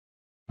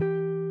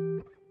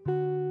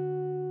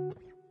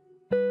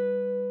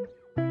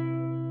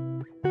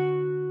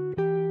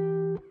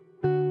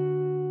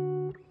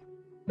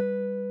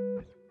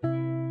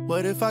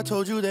What if I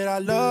told you that I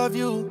love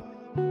you?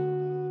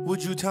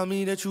 Would you tell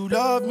me that you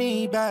love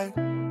me back?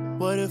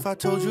 What if I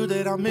told you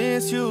that I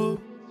miss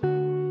you?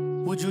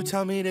 Would you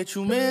tell me that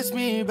you miss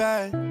me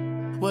back?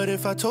 What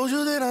if I told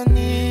you that I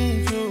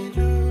need you?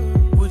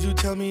 Would you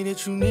tell me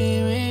that you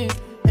need me?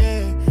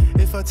 Yeah.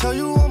 If I tell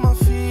you all my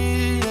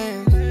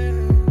feelings,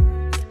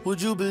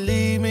 would you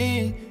believe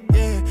me?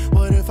 Yeah.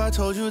 What if I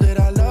told you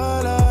that I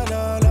love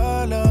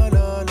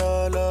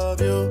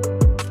you?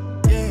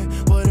 Yeah.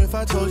 What if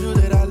I told you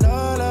that I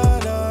love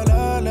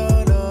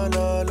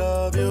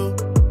you?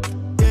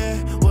 Yeah.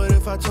 What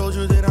if I told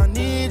you that I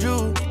need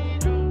you?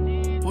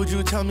 Would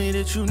you tell me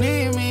that you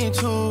need me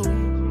too?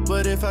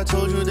 What if I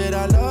told you that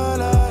I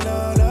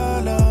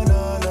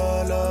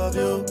love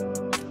you?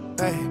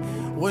 Hey,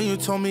 when you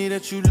told me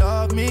that you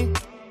love me,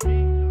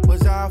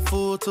 was I a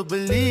fool to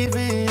believe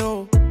in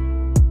you?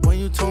 When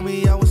you told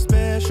me I was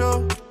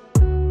special,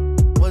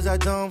 was I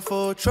dumb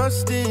for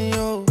trusting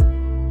you?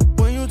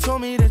 When you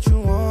told me that you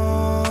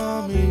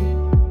want me,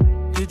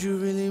 did you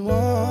really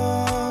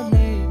want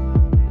me?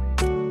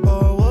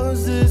 Or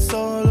was this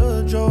all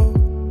a joke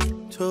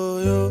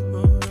to you?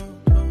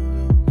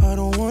 I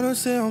don't wanna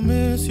say I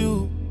miss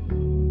you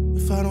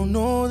if I don't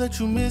know that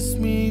you miss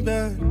me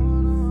back.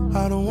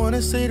 I don't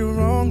wanna say the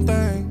wrong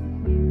thing.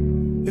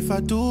 If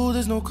I do,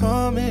 there's no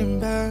coming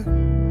back.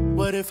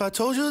 What if I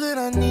told you that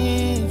I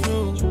need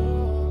you?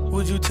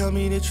 Would you tell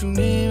me that you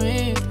need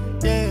me?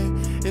 Yeah.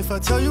 If I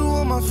tell you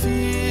all my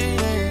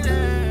feelings,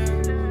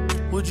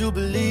 would you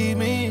believe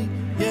me?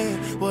 Yeah.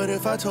 What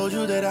if I told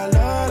you that I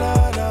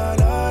love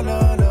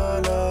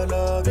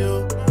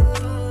you?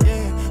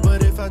 Yeah.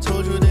 What if I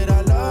told you that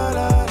I love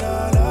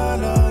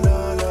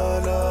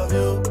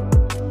you?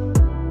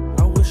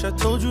 I wish I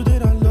told you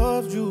that I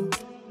loved you.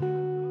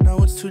 Now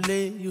it's too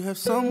late, you have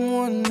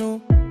someone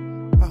new.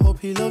 I hope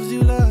he loves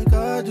you like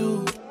I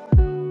do.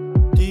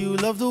 Do you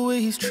love the way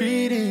he's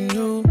treating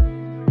you?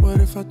 What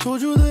if I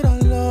told you that I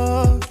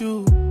love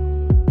you?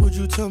 Would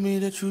you tell me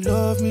that you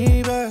love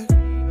me back?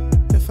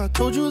 If I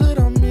told you that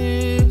I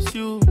miss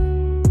you,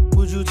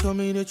 would you tell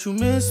me that you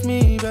miss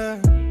me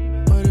back?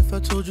 What if I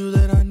told you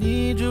that I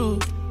need you?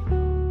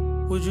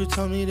 Would you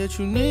tell me that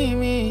you need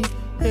me?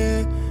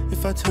 Yeah.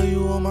 If I tell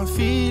you all my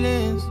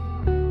feelings,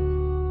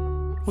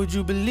 would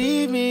you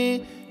believe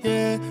me?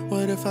 Yeah.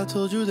 What if I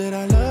told you that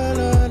I love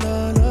you?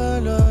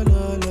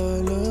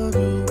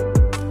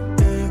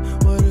 Yeah.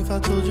 What if I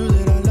told you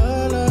that I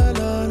love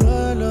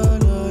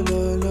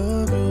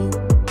you?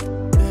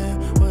 Yeah.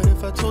 What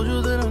if I told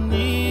you that I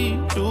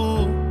need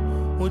you?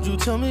 Would you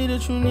tell me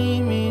that you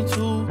need me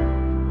too?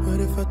 What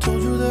if I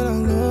told you that I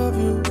love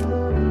you?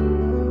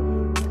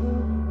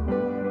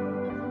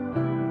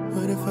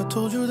 What if I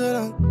told you that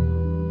I...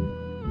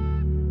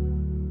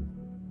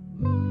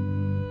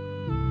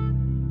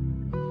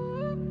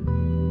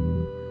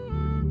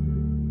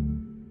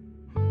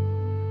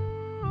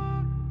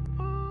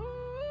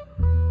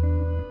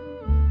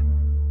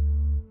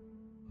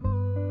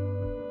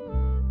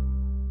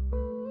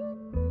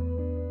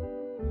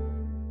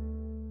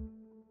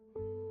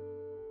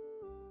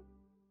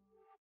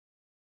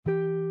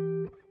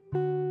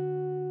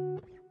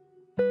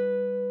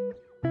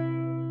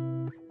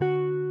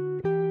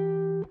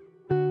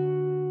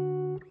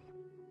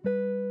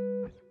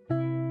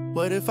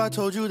 What if I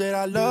told you that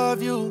I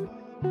love you?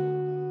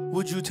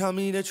 Would you tell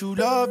me that you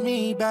love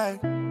me back?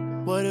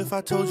 What if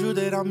I told you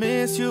that I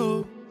miss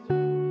you?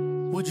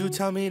 Would you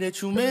tell me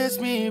that you miss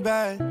me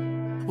back?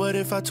 What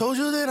if I told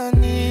you that I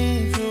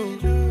need you?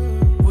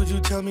 Would you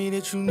tell me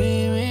that you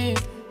need me?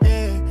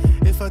 Yeah.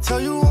 If I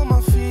tell you all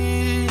my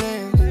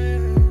feelings,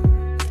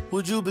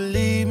 would you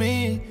believe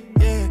me?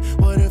 Yeah.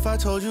 What if I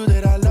told you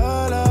that I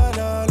love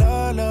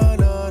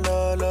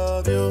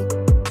you?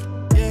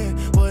 Yeah.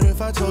 What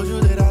if I told you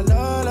that I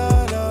love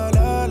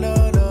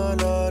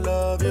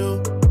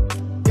you?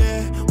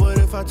 Yeah. What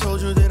if I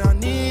told you that I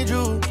need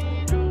you?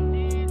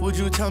 Would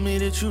you tell me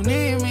that you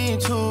need me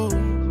too?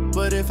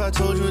 What if I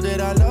told you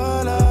that I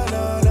love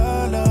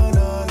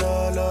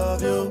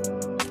you?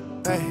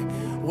 Hey,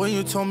 when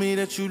you told me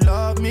that you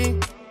love me,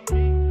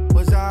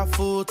 was I a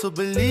fool to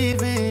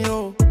believe in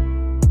you?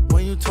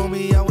 When you told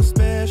me I was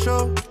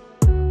special,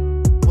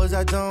 was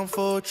I dumb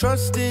for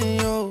trusting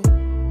you?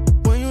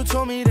 When you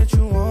told me that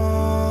you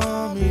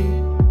want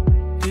me,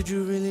 did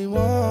you really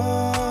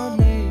want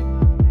me?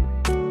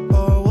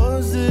 Or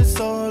was this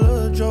all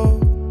a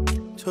joke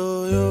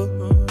to you?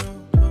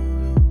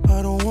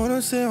 I don't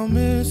wanna say I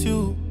miss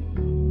you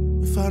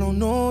if I don't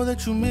know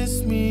that you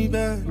miss me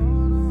back.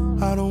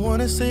 I don't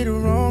wanna say the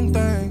wrong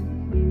thing.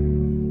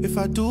 If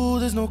I do,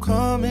 there's no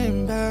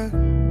coming back.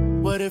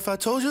 What if I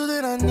told you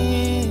that I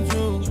need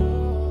you?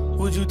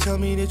 Would you tell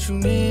me that you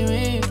need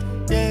me?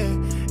 Yeah.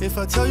 If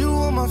I tell you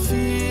all my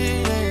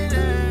feelings,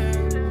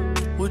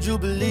 would you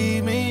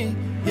believe me?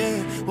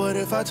 Yeah. What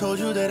if I told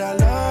you that I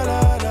love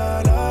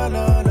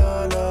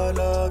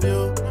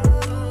you?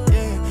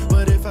 Yeah.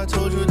 What if I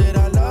told you that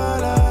I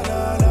love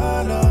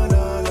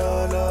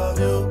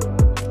you?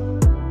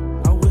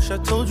 I wish I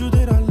told you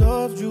that I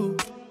loved you.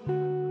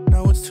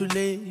 Now it's too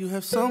late, you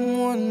have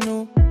someone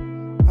new.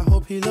 I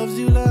hope he loves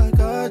you like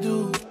I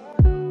do.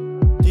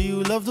 Do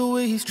you love the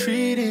way he's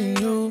treating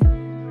you?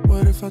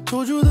 What if I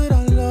told you that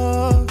I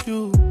love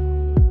you?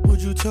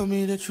 Would you tell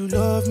me that you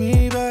love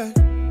me back?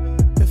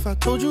 If I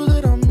told you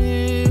that I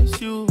miss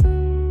you,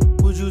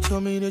 would you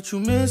tell me that you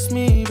miss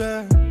me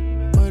back?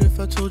 What if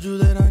I told you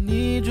that I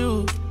need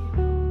you?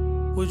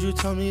 Would you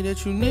tell me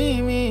that you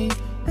need me?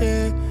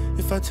 Yeah,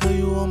 if I tell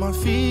you all my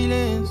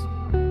feelings,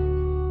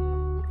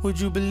 would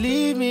you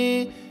believe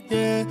me?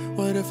 Yeah,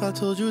 what if I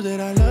told you that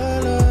I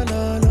love you?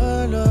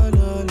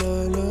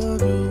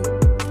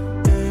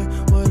 Yeah,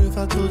 what if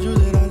I told you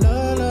that I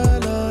love you?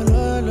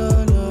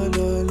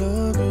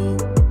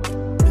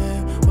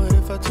 Yeah, what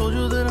if I told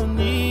you that I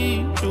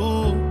need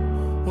you?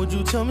 Would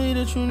you tell me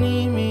that you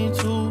need me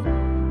too?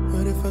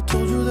 What if I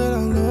told you that I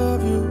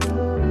love you?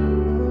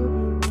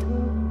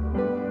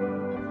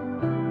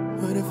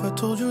 What if I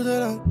told you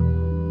that I...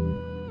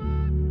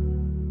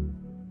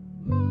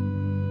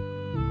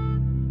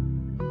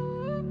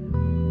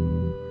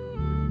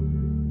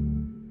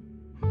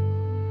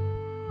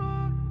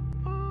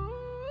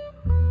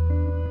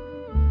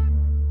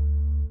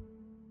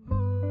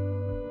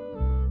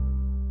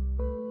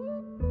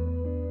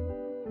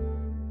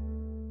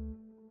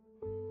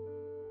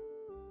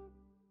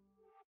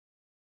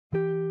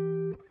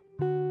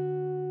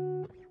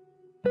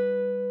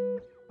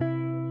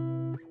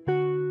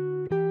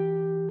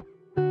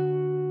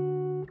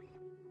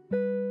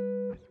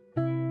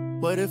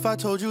 What if I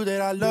told you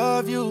that I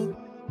love you?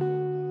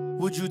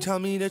 Would you tell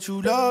me that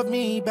you love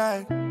me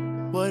back?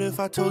 What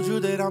if I told you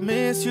that I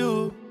miss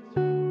you?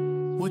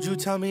 Would you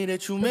tell me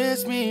that you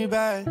miss me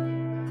back?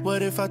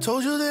 What if I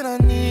told you that I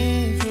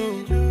need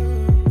you?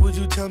 Would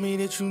you tell me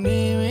that you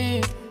need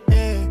me?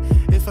 Yeah,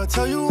 if I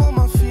tell you all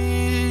my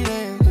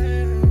feelings,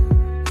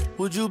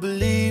 would you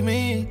believe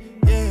me?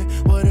 Yeah,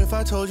 what if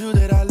I told you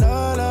that I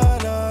love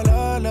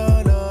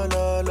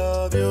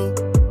you?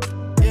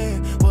 Yeah,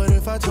 what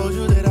if I told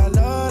you that I love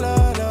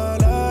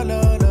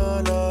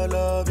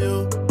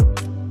you?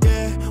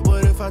 Yeah,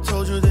 what if I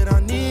told you that I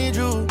need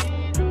you?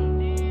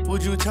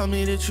 Would you tell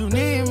me that you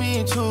need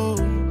me too?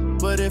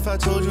 What if I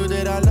told you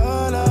that I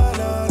love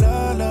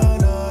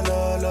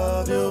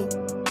you?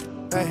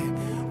 Hey,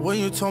 when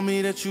you told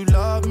me that you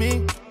love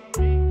me,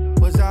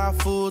 was I a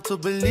fool to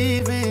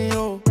believe in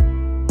you?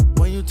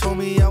 When you told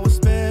me I was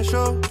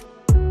special,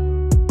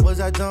 was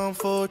I dumb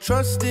for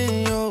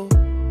trusting you?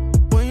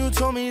 When you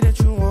told me that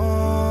you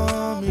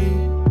want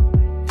me,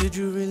 did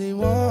you really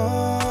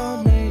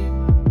want me?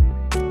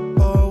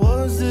 Or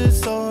was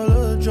this all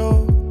a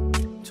joke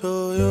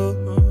to you?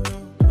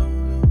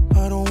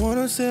 I don't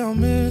wanna say I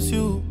miss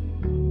you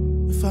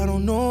if I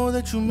don't know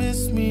that you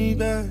miss me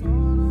back.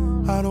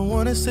 I don't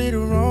wanna say the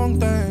wrong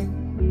thing.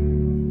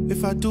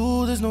 If I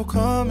do, there's no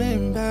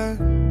coming back.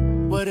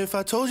 What if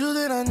I told you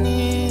that I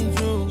need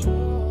you?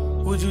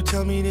 Would you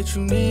tell me that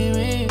you need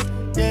me?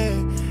 Yeah,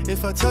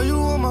 if I tell you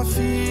all my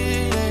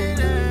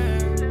feelings,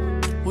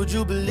 would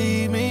you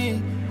believe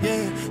me?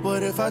 Yeah,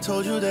 what if I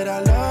told you that I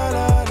love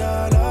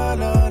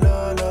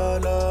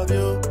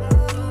you?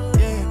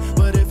 Yeah,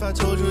 what if I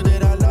told you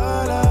that I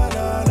love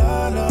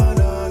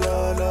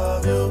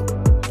you?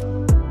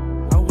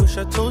 I wish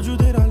I told you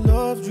that I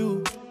loved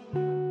you.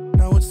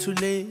 Now it's too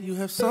late, you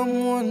have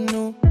someone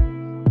new.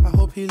 I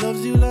hope he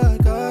loves you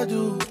like I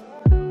do.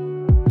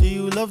 Do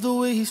you love the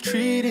way he's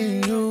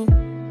treating you?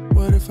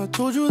 What if I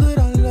told you that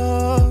I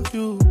love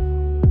you?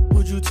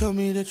 Would you tell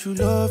me that you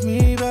love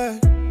me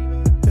back?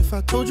 If I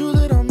told you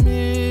that I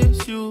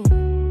miss you,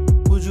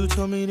 would you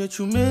tell me that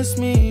you miss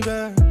me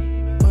back?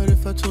 What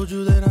if I told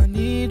you that I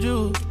need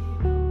you?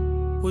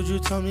 Would you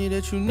tell me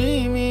that you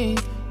need me?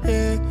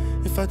 Yeah,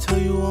 if I tell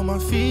you all my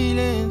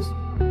feelings,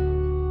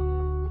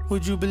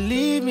 would you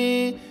believe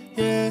me?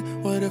 Yeah,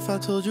 what if I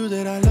told you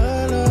that I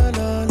love you?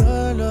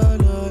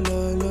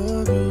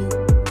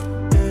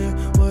 Yeah,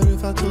 what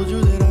if I told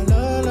you that I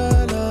love you?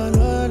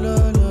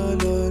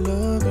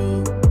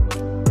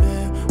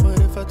 Yeah, what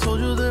if I told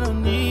you that I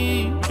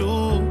need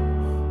you?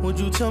 Would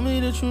you tell me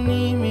that you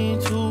need me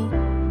too?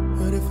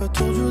 What if I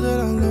told you that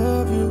I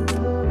love you?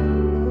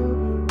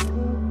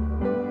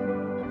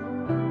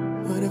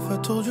 What if I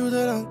told you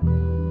that I...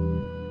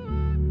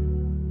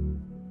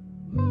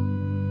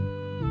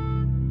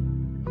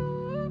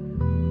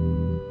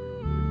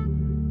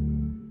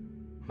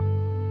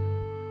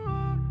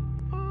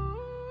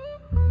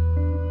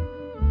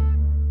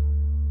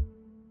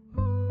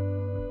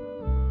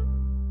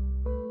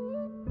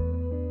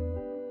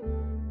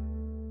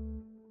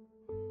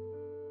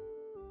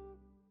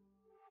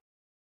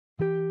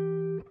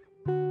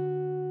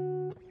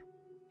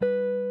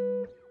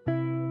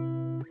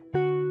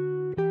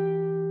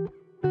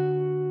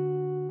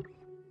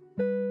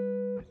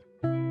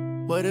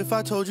 What if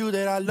I told you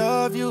that I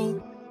love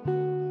you?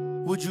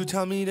 Would you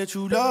tell me that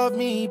you love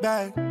me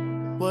back?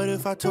 What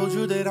if I told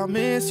you that I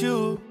miss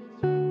you?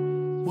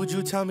 Would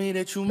you tell me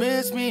that you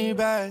miss me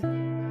back?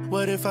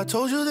 What if I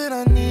told you that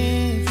I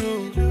need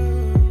you?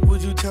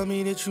 Would you tell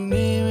me that you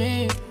need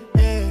me?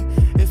 Yeah,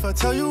 if I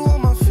tell you all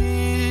my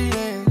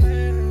feelings,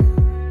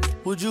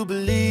 would you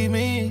believe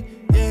me?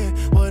 Yeah,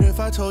 what What if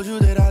I told you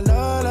that I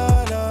love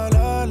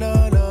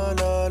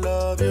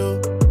you?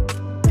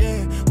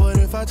 Yeah, what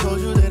if I told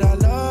you that I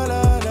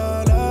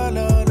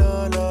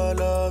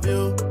love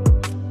you?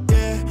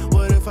 Yeah,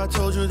 what if I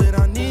told you that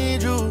I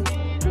need you?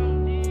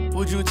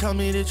 Would you tell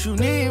me that you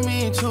need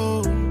me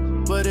too?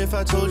 What if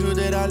I told you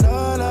that I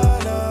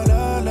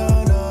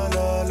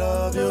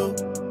love you?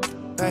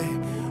 Hey,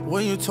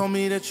 when you told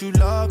me that you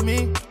love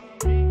me,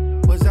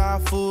 was I a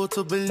fool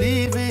to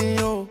believe in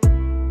you?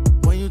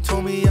 When you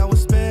told me I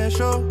was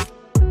special,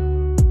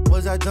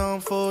 was I dumb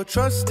for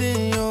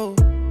trusting you?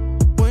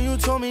 When you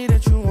told me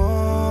that you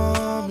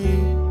want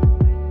me,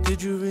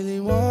 did you really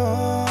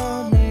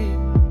want me?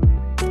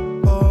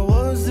 Or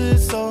was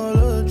this all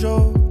a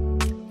joke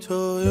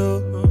to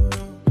you?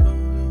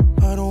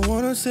 I don't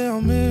wanna say I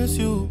miss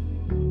you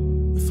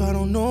if I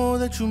don't know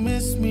that you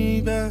miss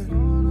me back.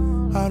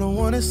 I don't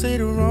wanna say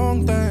the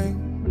wrong thing.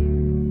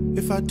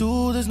 If I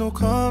do, there's no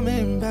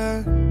coming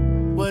back.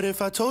 What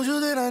if I told you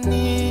that I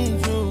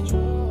need you?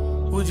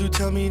 Would you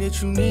tell me that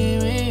you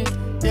need me?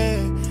 Yeah,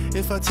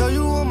 if I tell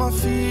you all my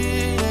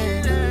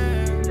feelings,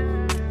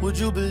 would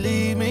you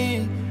believe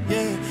me?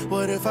 Yeah,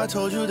 what if I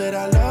told you that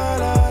I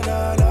love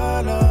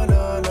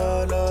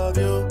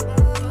you?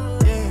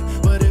 Yeah,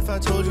 what if I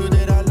told you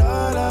that I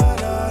love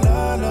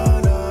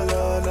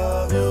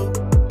you?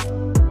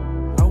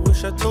 I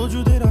wish I told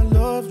you that I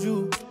loved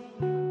you.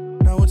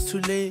 Now it's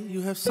too late,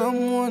 you have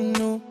someone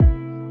new.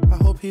 I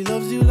hope he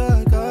loves you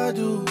like I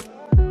do.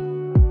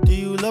 Do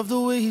you love the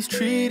way he's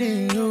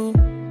treating you?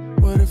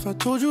 What if I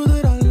told you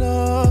that I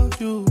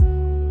love you?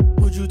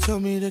 Would you tell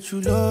me that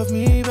you love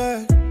me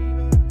back?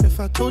 If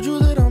I told you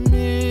that I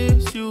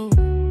miss you,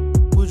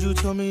 would you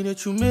tell me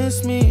that you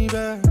miss me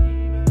back?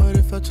 What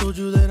if I told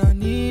you that I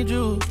need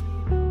you?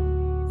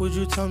 Would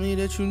you tell me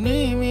that you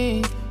need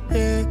me?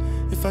 Yeah,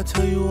 if I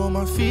tell you all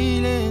my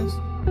feelings,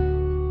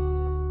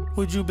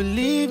 would you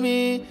believe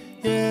me?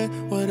 Yeah,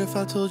 what if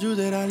I told you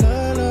that I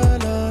love you?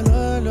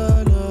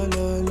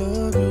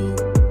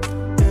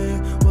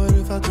 Yeah, what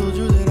if I told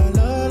you that I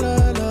love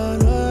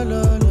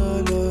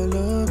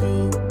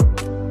you?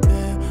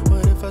 Yeah,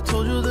 what if I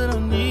told you that I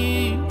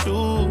need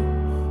you?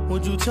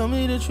 Would you tell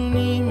me that you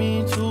need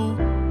me too?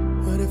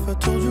 What if I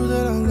told you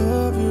that I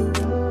love you?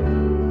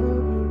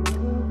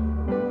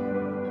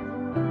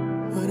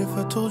 What if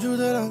I told you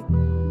that I...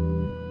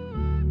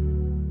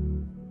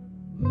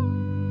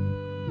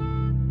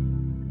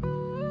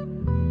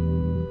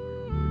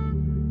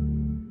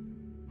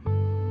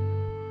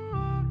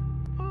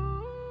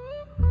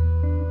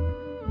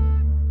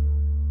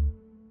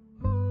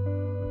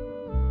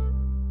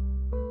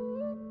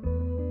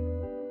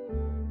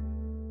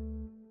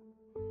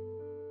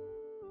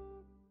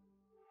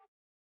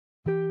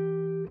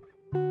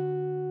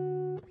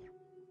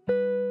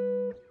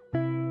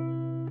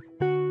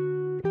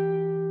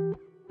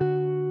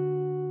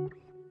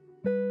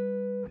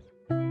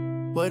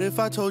 What if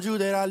I told you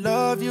that I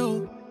love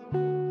you?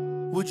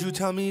 Would you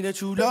tell me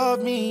that you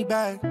love me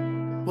back?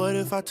 What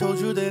if I told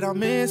you that I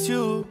miss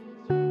you?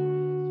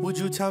 Would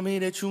you tell me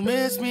that you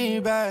miss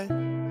me back?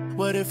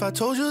 What if I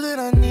told you that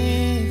I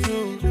need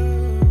you?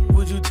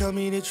 Would you tell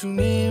me that you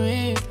need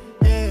me?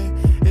 Yeah,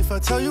 if I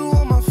tell you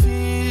all my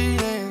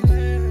feelings,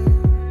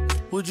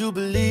 would you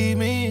believe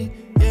me?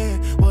 Yeah,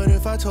 what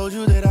if I told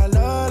you that I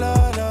love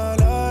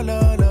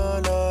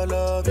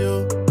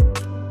you?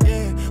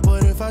 Yeah,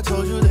 what if I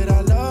told you that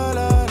I love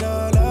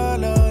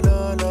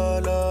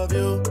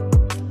you?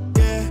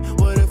 Yeah,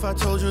 what if I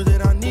told you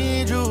that I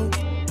need you?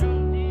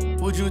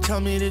 Would you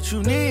tell me that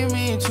you need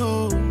me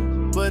too?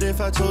 What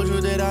if I told you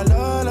that I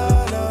love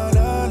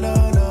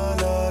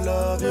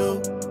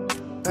you?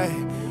 Hey,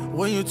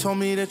 when you told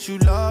me that you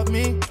love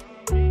me,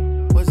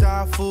 was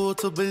I a fool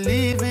to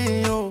believe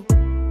in you?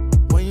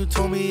 When you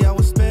told me I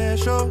was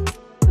special,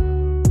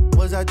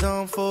 was I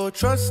dumb for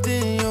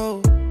trusting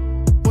you?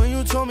 When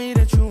you told me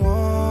that you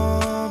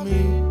want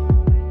me,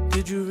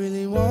 did you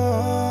really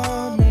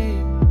want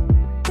me?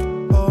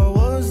 Or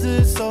was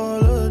this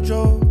all a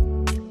joke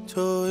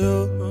to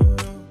you?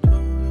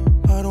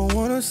 I don't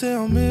wanna say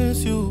I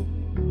miss you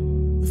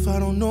if I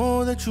don't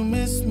know that you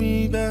miss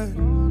me back.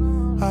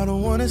 I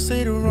don't wanna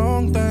say the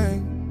wrong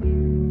thing.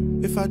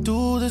 If I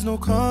do, there's no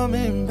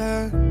coming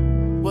back.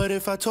 What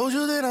if I told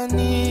you that I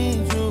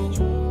need you?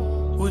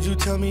 Would you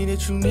tell me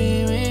that you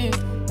need me?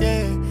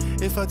 Yeah,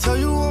 if I tell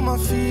you all my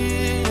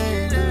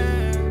feelings,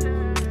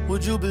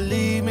 would you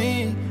believe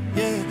me?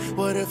 Yeah,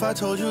 what if I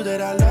told you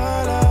that I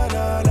love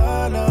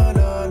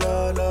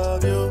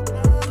you?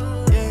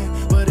 Yeah,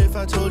 what if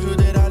I told you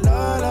that I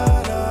love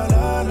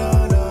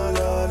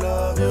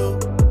you?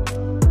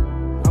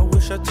 I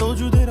wish I told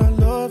you that I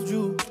loved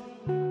you.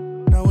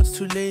 Now it's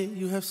too late,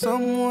 you have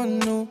someone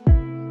new.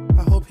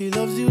 I hope he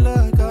loves you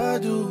like I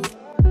do.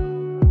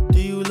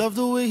 Do you love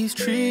the way he's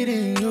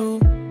treating you?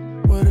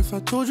 What if I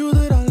told you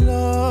that I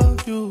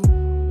love you?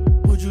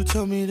 Would you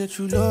tell me that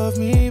you love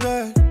me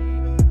back?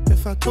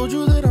 If I told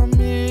you that I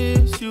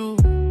miss you,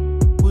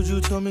 would you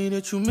tell me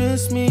that you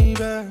miss me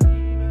back?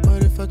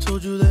 What if I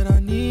told you that I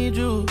need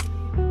you?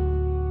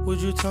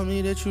 Would you tell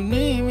me that you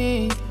need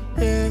me?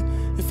 yeah.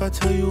 If I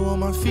tell you all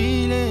my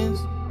feelings,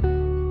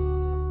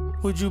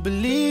 would you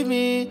believe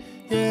me?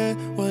 Yeah.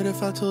 What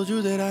if I told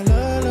you that I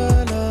love you?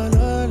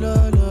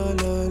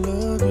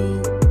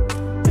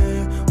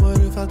 Yeah. What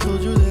if I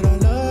told you that I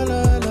love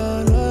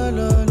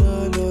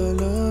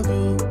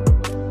you?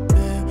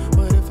 Yeah.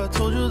 What if I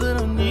told you that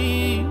I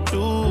need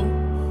you?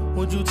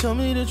 Would you tell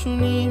me that you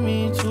need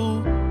me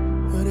too?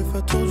 What if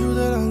I told you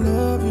that I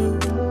love you?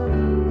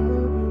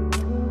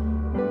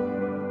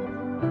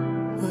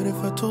 What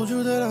if I told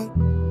you that I...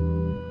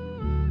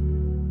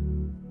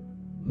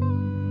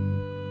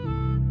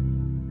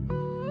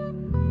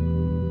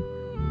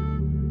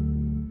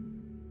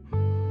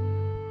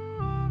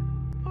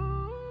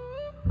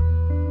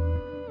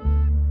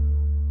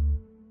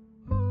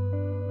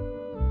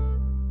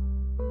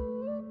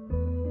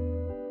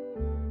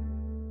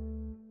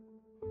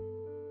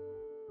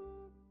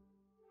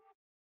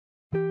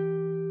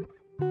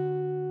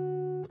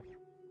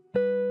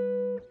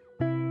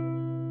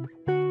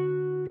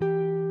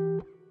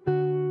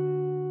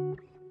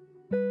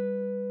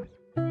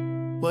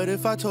 What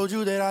if I told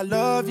you that I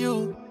love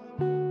you?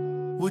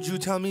 Would you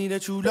tell me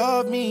that you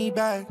love me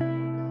back?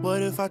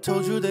 What if I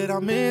told you that I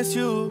miss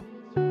you?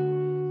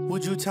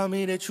 Would you tell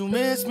me that you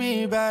miss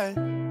me back?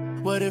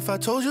 What if I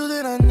told you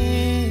that I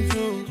need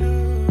you?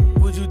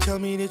 Would you tell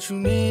me that you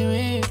need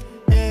me?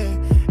 Yeah.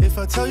 If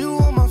I tell you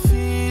all my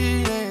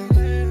feelings,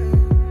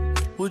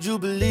 would you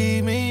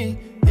believe me?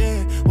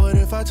 Yeah. What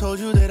if I told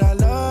you that I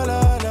love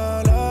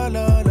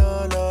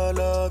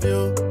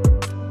you?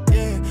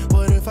 Yeah.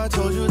 What if I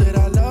told you that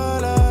I love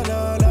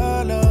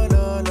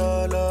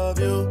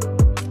you?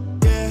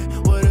 Yeah.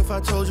 What if I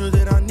told you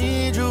that I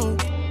need you?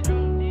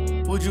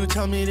 Would you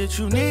tell me that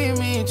you need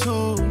me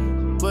too?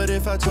 What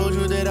if I told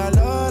you that I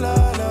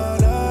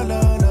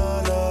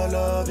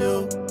love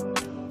you?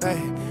 Hey,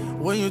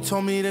 when you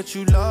told me that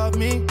you love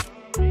me,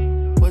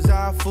 was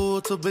I a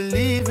fool to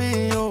believe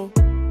in you?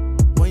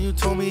 When you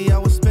told me I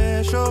was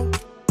special,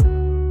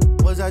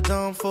 was I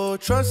dumb for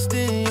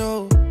trusting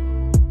you?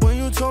 When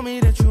you told me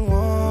that you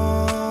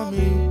want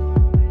me,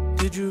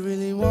 did you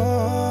really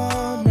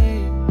want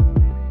me?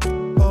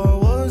 Or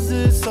was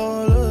this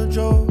all a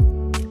joke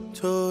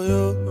to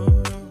you?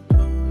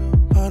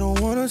 I don't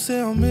wanna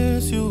say I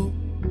miss you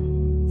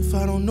if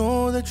I don't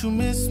know that you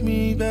miss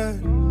me back.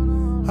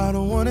 I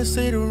don't wanna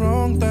say the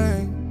wrong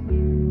thing.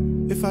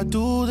 If I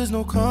do, there's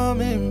no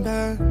coming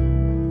back.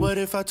 What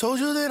if I told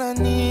you that I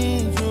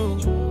need you?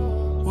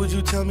 Would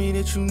you tell me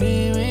that you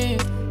need me?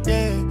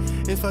 Yeah.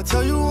 If I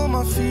tell you all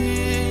my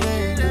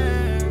feelings,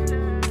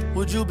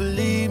 would you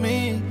believe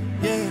me?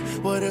 Yeah.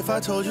 What if I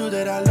told you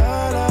that I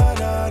love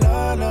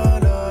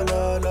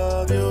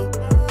you?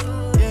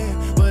 Yeah.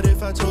 What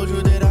if I told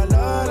you that I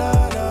love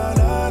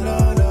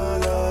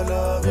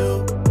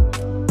you?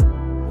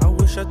 I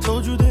wish I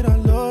told you that I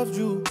loved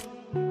you.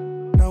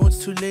 Now it's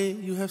too late,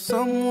 you have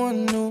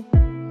someone new.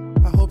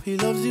 I hope he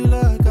loves you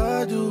like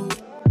I do.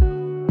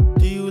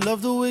 Do you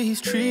love the way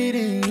he's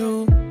treating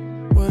you?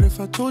 What if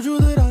I told you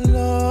that I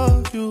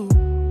love you?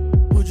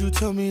 Would you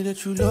tell me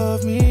that you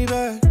love me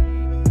back?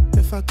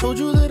 If I told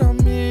you that I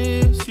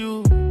miss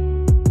you,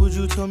 would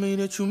you tell me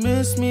that you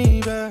miss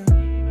me back?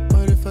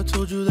 What if I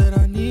told you that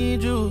I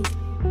need you?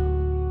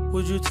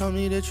 Would you tell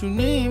me that you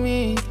need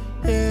me?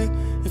 Yeah.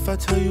 If I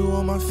tell you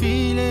all my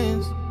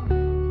feelings,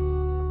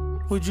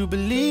 would you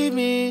believe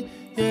me?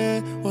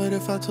 Yeah. What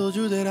if I told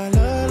you that I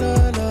love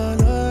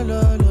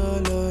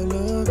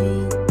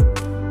you?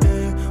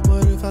 Yeah.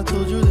 What if I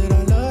told you that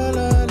I love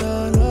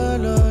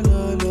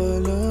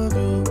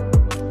you?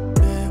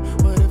 Yeah.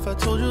 What if I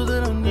told you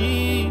that I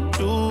need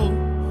you?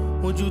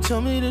 Would you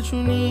tell me that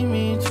you need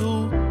me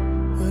too?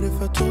 What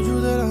if I told you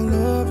that I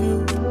love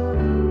you?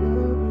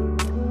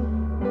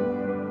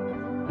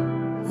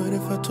 What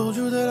if I told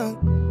you that I...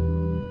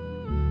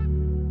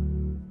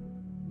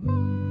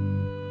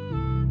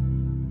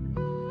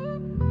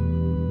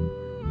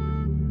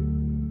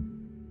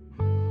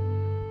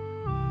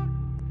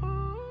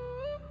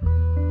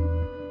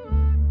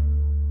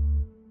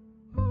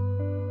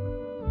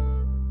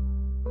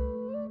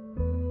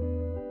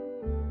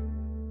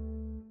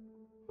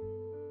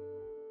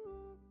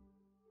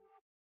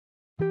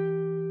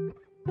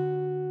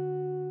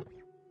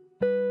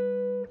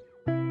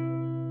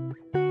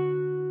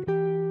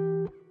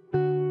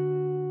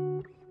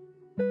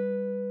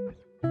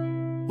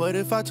 What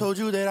if I told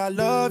you that I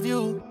love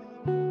you?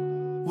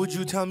 Would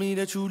you tell me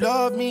that you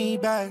love me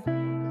back?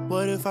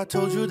 What if I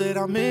told you that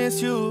I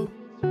miss you?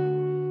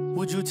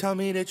 Would you tell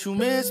me that you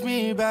miss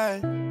me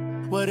back?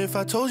 What if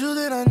I told you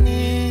that I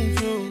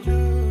need you?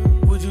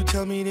 Would you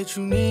tell me that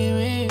you need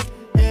me?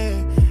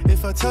 Yeah.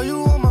 If I tell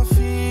you all my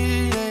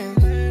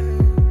feelings,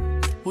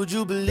 would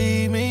you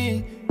believe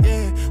me?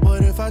 Yeah.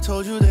 What if I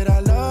told you that I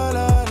love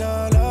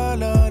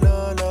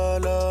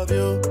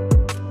you?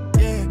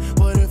 Yeah.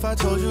 What if I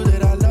told you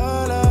that I love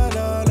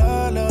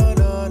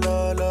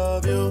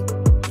you?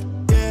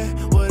 Yeah.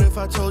 What if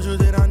I told you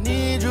that I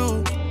need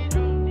you?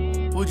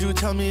 Would you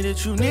tell me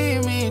that you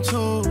need me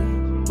too?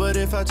 What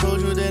if I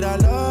told you that I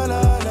love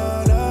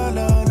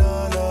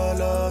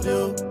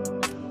you?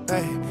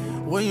 Hey,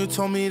 When you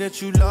told me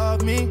that you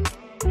love me,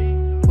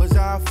 was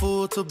I a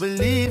fool to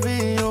believe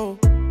in you?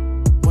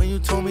 When you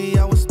told me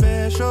I was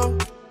special,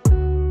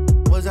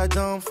 was I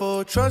dumb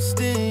for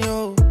trusting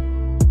you?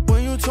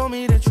 When you told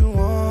me that you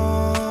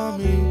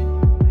want me,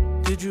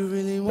 did you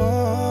really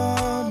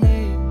want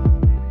me?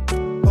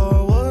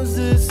 Or was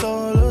this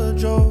all a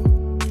joke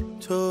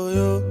to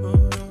you?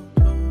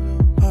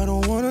 I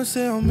don't wanna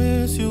say I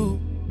miss you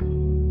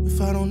if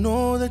I don't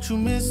know that you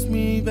miss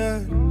me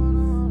back.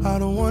 I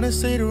don't wanna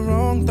say the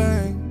wrong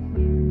thing.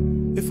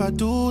 If I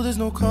do, there's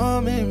no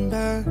coming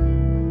back.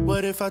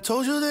 What if I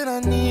told you that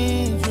I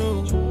need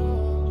you?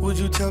 Would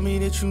you tell me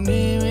that you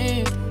need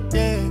me?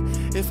 Yeah.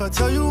 If I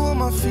tell you all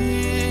my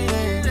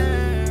feelings,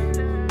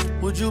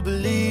 would you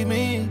believe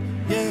me?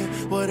 Yeah.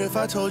 What if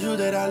I told you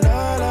that I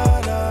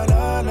love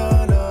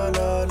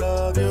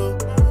you?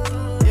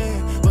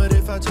 Yeah. What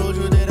if I told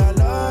you that I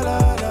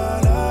love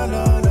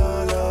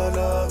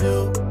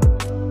you?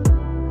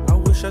 I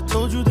wish I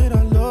told you that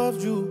I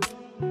loved you.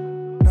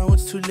 Now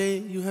it's too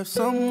late, you have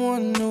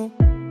someone new.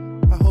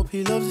 I hope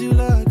he loves you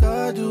like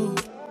I do.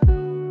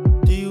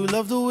 Do you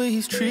love the way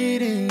he's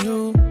treating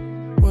you?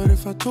 What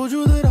if I told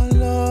you that I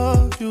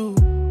love you?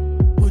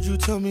 Would you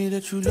tell me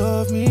that you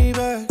love me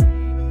back?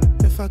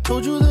 If I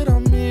told you that I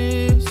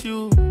miss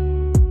you,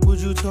 would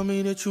you tell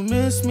me that you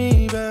miss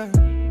me back?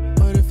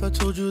 What if I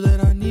told you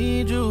that I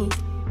need you?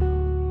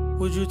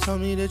 Would you tell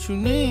me that you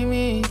need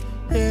me?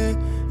 Yeah.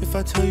 If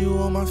I tell you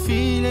all my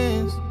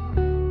feelings,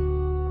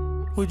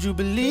 would you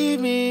believe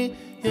me?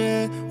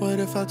 Yeah. What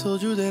if I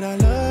told you that I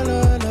love you?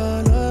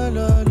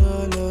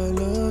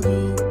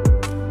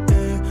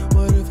 Yeah.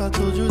 What if I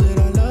told you that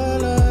I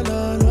love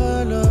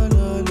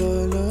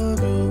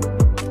you?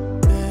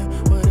 Yeah.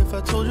 What if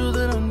I told you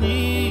that I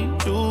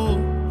need you?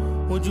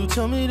 Would you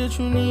tell me that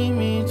you need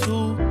me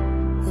too?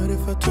 What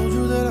if I told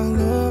you that I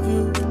love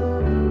you?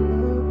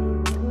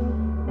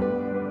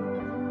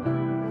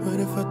 What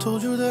if I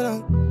told you that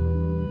I...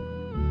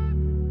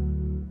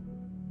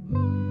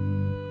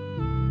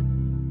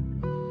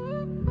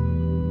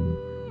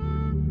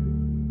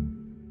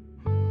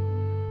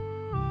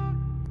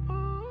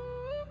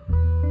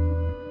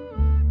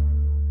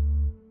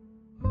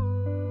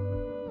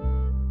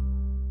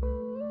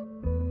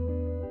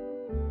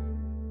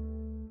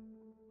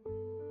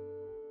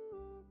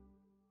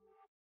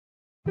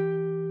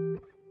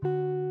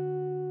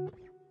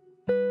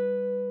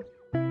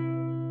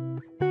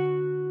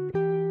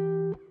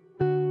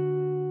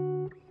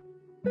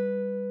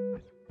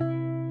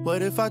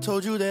 What if I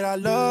told you that I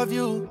love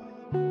you?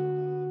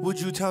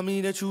 Would you tell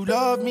me that you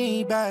love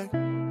me back?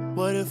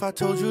 What if I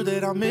told you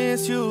that I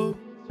miss you?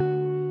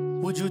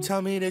 Would you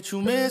tell me that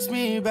you miss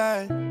me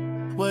back?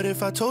 What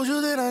if I told you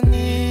that I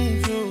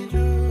need you?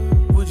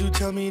 Would you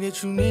tell me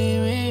that you need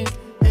me?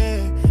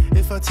 Yeah.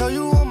 If I tell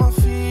you all my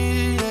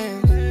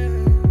feelings,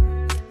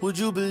 would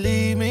you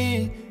believe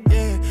me?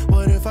 Yeah.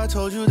 What if I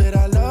told you that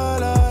I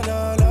love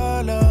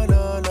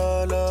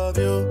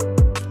you?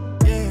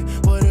 Yeah.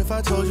 What if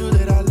I told you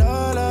that I love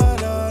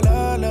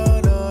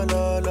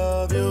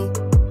you?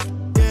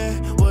 Yeah.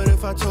 What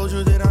if I told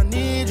you that I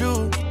need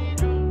you?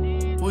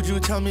 Would you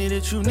tell me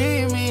that you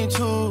need me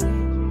too?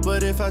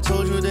 What if I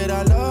told you that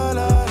I love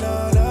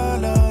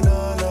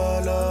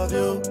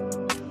you?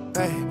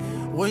 Hey,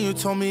 when you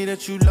told me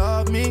that you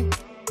love me,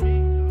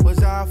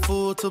 was I a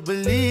fool to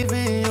believe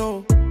in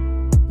you?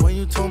 When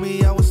you told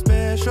me I was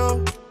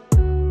special,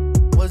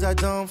 was I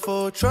dumb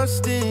for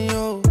trusting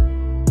you?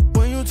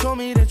 When you told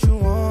me that you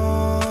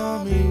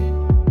want me,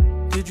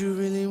 did you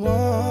really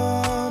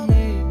want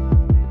me?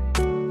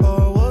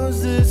 Or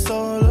was this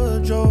all a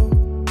joke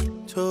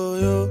to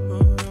you?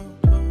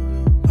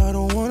 I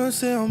don't wanna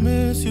say I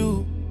miss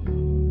you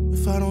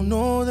if I don't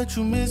know that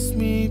you miss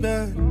me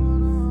back.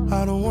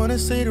 I don't wanna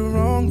say the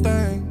wrong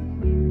thing.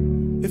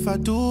 If I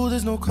do,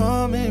 there's no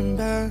coming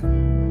back.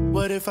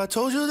 What if I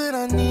told you that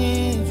I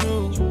need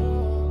you?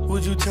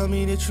 Would you tell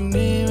me that you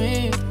need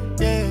me?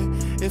 Yeah.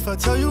 If I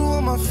tell you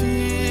all my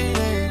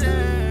feelings,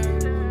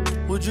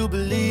 would you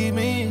believe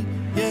me?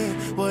 Yeah.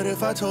 What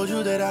if I told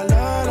you that I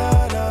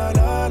love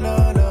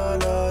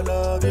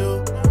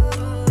you?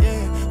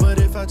 Yeah. What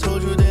if I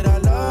told you that I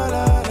love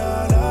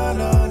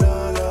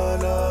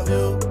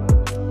you?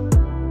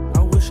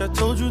 I wish I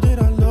told you that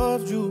I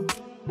loved you.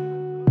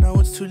 Now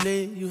it's too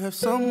late, you have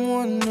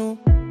someone new.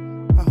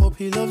 I hope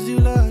he loves you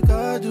like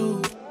I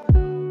do.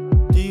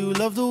 Do you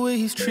love the way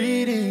he's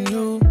treating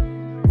you?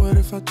 What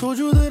if I told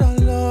you that I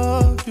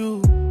love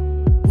you?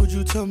 Would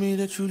you tell me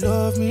that you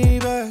love me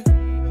back?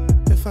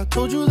 If I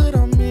told you that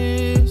I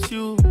miss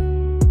you,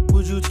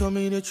 would you tell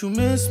me that you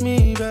miss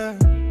me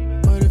back?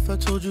 What if I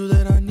told you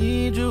that I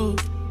need you?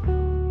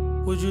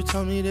 Would you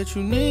tell me that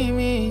you need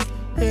me?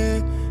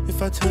 Yeah.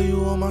 If I tell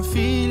you all my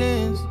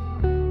feelings,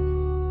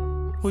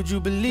 would you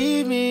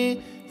believe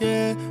me?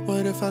 Yeah.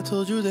 What if I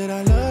told you that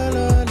I love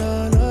you?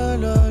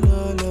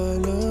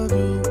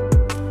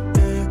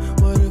 Yeah.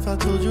 What if I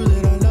told you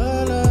that I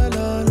love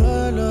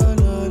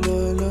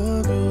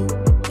you?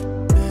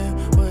 Yeah.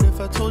 What if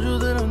I told you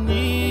that I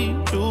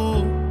need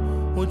you?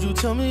 Would you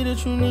tell me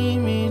that you need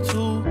me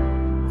too?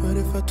 What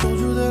if I told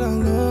you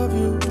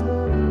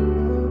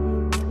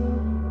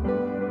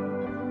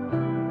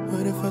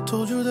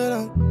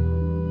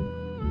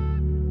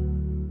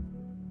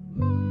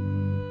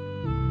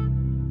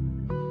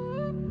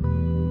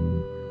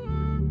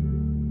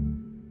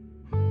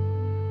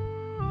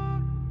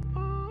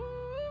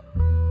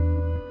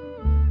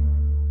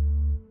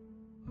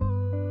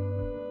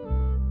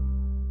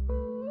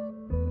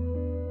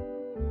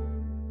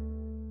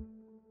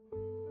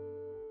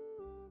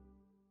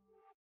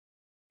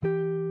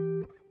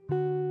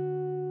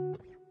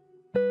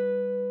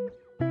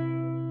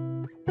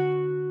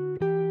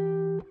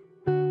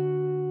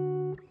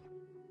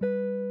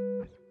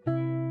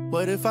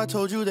What if I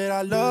told you that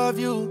I love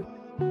you?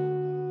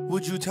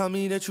 Would you tell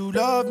me that you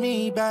love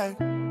me back?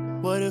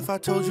 What if I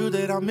told you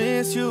that I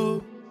miss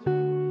you?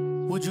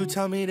 Would you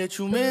tell me that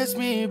you miss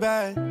me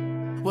back?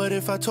 What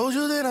if I told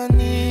you that I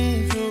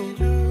need you?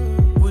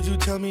 Would you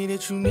tell me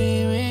that you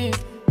need me?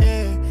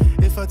 Yeah,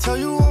 if I tell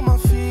you all my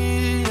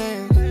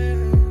feelings,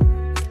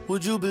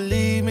 would you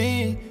believe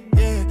me?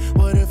 Yeah,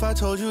 what if I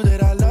told you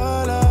that I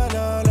love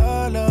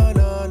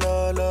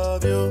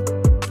you?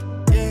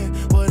 Yeah,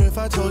 what if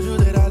I told you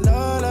that I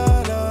love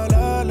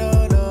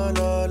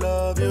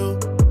you?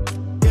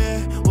 Yeah,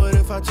 what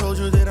if I told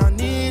you that I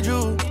need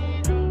you?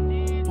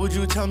 Would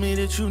you tell me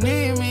that you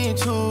need me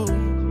too?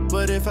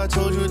 What if I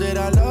told you that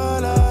I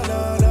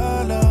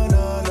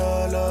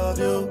love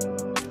you?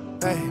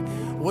 Hey,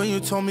 when you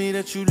told me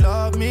that you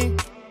love me,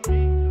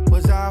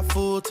 was I a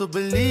fool to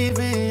believe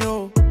in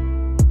you?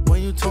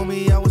 When you told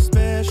me I was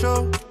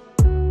special,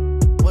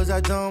 was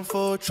I dumb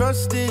for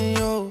trusting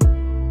you?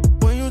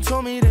 When you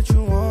told me that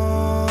you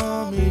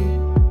want me,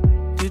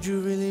 did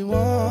you really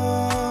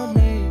want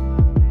me?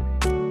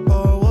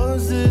 Or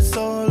was this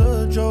all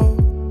a joke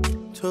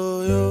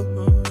to you?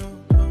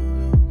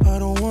 I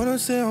don't wanna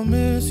say I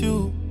miss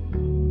you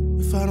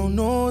if I don't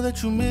know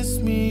that you miss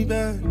me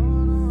back.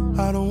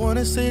 I don't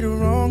wanna say the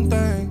wrong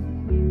thing.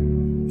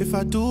 If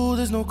I do,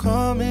 there's no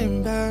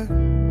coming back.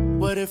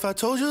 What if I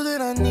told you that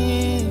I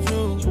need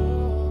you?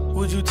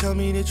 Would you tell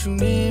me that you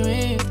need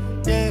me?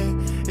 Yeah,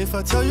 if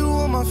I tell you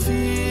all my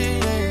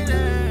feelings,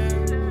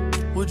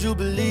 would you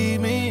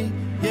believe me?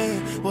 Yeah,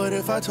 what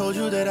if I told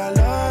you that I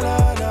love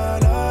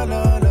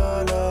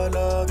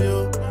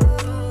you?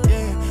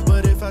 Yeah,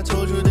 what if I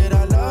told you that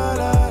I love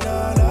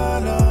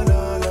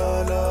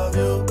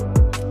you?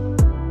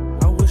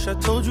 I wish I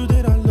told you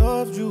that I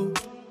loved you.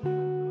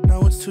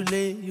 Now it's too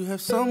late, you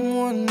have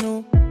someone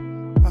new.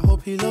 I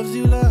hope he loves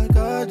you like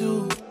I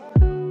do.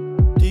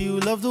 Do you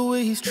love the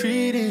way he's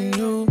treating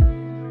you?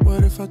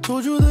 What if I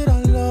told you that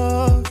I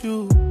love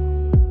you?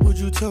 Would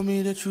you tell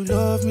me that you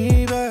love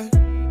me back?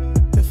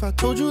 If I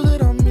told you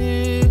that I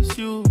miss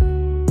you,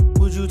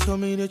 would you tell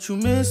me that you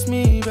miss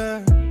me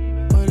back?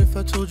 What if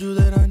I told you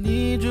that I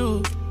need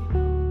you?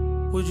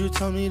 Would you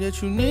tell me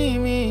that you need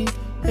me?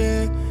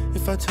 Yeah,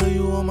 if I tell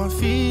you all my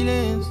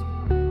feelings,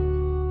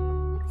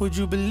 would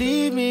you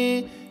believe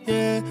me?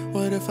 Yeah,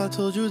 what if I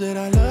told you that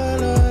I love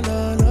you?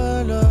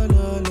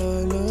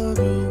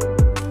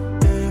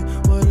 Yeah,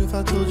 what if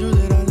I told you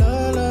that I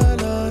love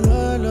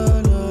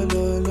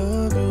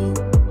you?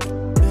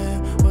 Yeah,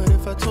 what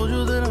if I told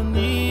you that I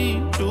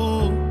need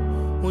you?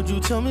 Would you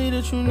tell me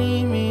that you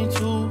need me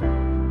too?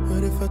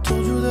 What if I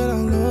told you that I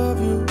love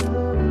you?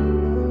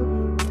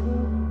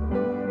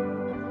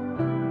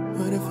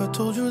 What if I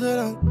told you that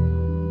I...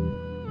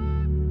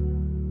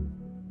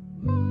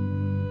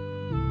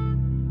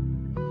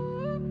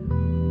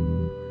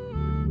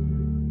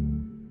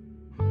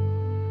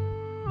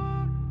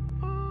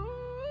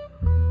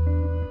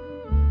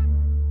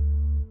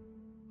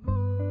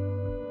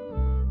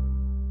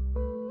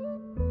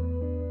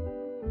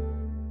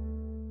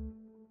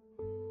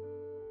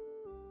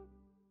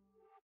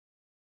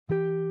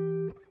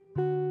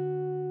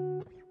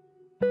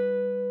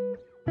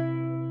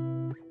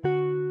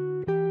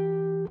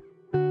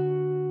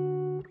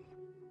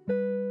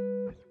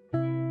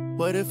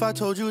 What if I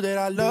told you that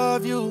I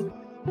love you?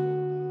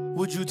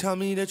 Would you tell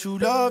me that you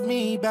love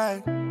me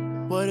back?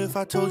 What if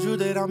I told you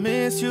that I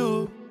miss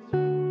you?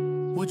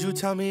 Would you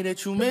tell me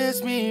that you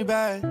miss me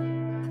back?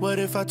 What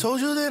if I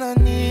told you that I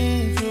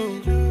need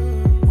you?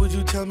 Would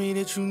you tell me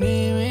that you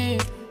need me?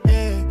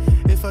 Yeah,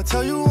 if I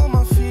tell you all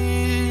my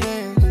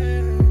feelings,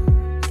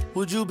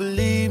 would you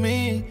believe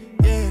me?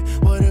 Yeah,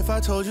 what if I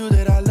told you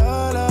that I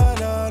love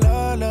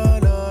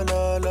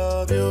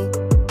you?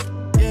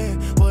 Yeah,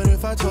 what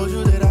if I told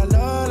you that I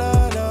love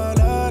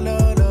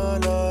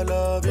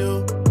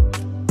you?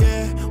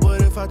 Yeah,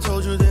 what if I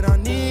told you that I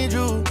need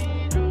you?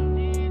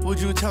 Would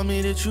you tell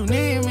me that you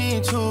need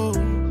me too?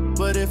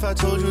 What if I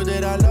told you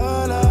that I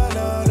love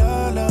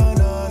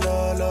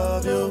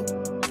you?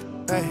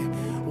 Hey,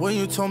 when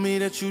you told me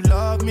that you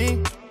love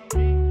me,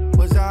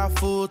 was I a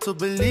fool to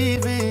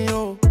believe in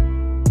you?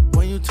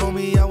 When you told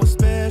me I was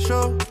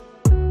special,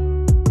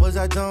 was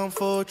I dumb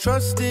for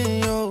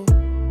trusting you?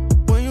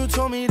 When you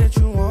told me that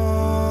you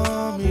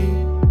want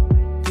me,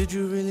 did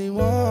you really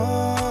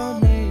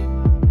want me?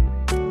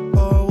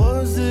 Or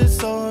was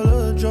this all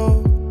a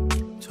joke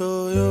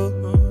to you?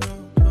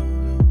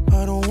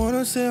 I don't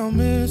wanna say I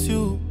miss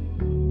you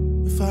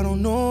if I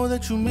don't know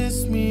that you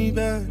miss me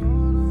back.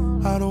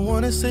 I don't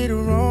wanna say the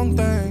wrong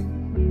thing.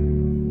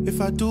 If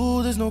I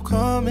do, there's no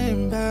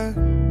coming back.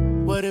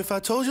 What if I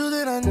told you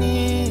that I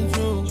need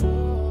you?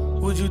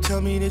 Would you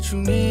tell me that you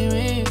need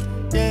me?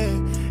 Yeah,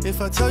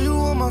 if I tell you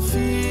all my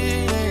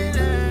feelings,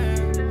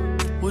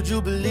 would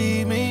you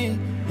believe me?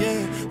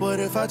 Yeah, what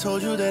if I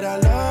told you that I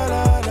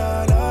love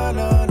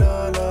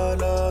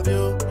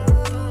you?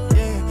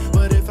 Yeah,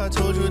 what if I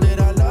told you that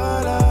I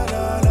love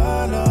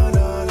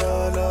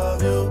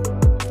you?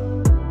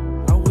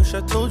 I wish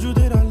I told you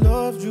that I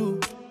loved you.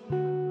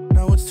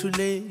 Now it's too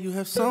late, you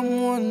have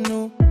someone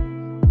new.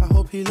 I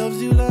hope he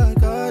loves you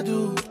like I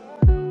do.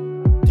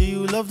 Do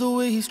you love the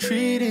way he's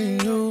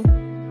treating you?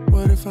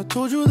 What if I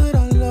told you that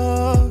I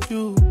love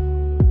you?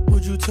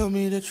 Would you tell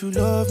me that you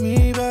love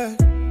me back?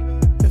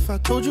 If I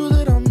told you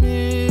that I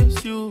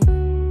miss you,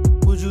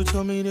 would you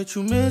tell me that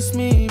you miss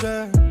me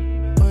back?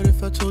 What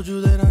if I told you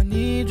that I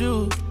need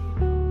you?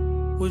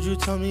 Would you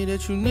tell me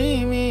that you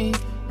need me?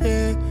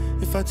 Yeah,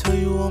 if I tell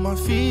you all my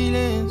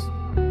feelings,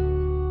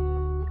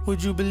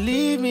 would you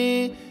believe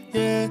me?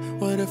 Yeah,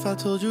 what if I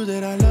told you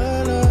that I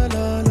love you?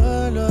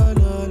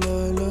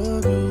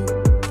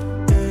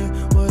 Yeah,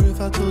 what if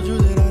I told you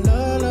that I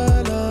love you?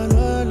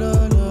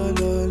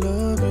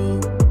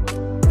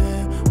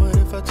 Yeah, what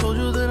if I told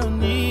you that I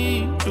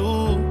need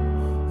you?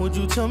 Would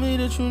you tell me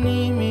that you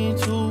need me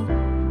too?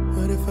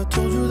 What if I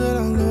told you that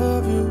I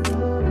love you?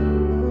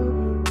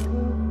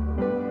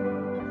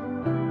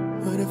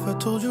 What if I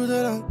told you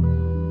that I...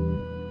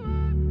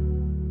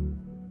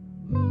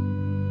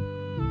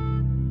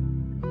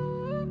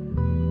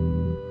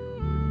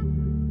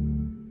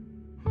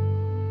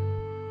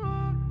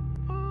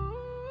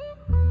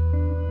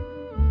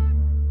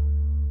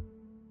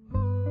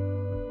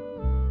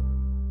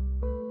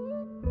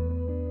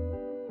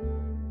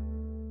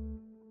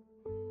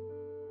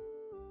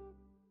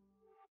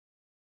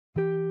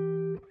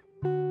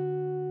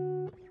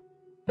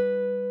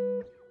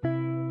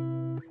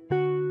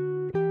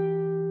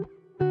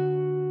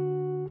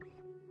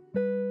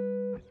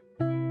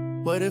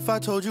 What if I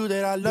told you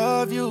that I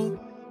love you?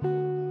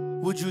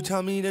 Would you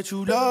tell me that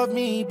you love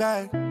me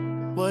back?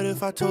 What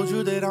if I told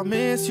you that I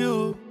miss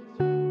you?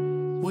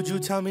 Would you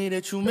tell me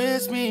that you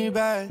miss me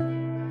back?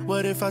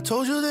 What if I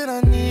told you that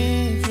I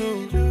need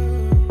you?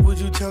 Would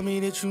you tell me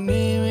that you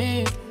need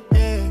me?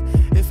 Yeah,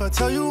 if I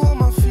tell you all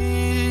my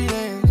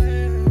feelings,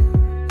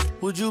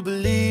 would you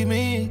believe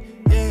me?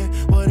 Yeah,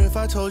 what if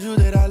I told you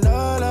that I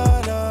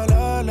love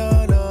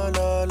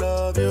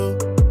you?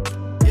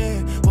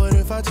 Yeah, what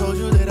if I told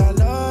you that I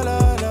love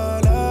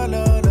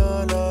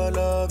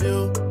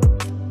you?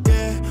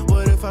 Yeah,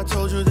 what if I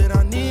told you that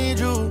I need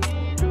you?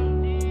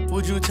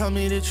 Would you tell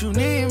me that you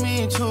need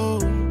me too?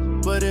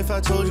 What if I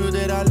told you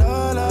that I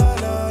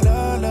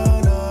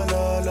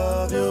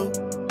love you?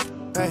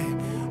 Hey,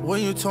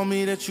 when you told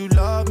me that you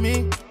love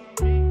me,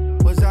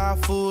 was I a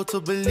fool to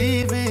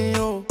believe in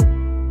you?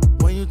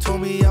 When you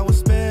told me I was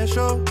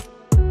special,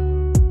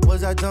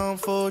 was I dumb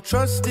for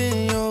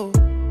trusting you?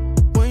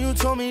 When you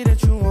told me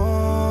that you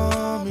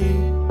want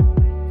me,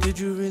 did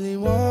you really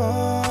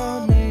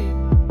want me?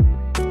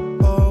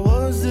 Or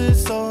was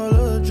this all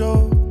a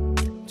joke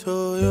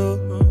to you?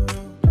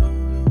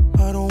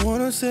 I don't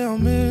wanna say I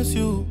miss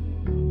you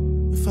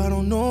if I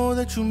don't know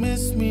that you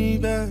miss me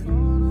back.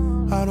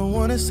 I don't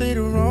wanna say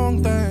the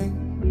wrong thing.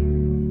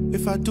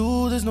 If I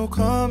do, there's no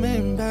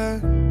coming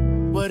back.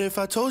 What if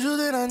I told you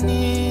that I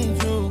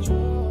need you?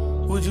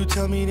 Would you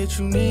tell me that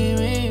you need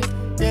me?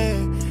 Yeah,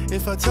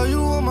 if I tell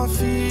you all my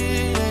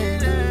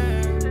feelings,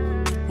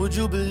 would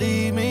you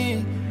believe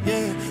me?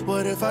 Yeah,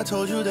 what if I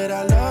told you that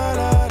I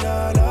love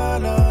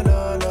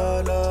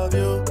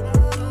you?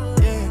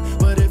 Yeah,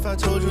 what if I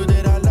told you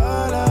that I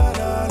love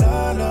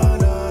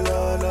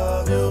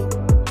you?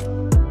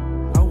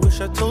 I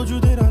wish I told you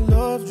that I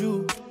loved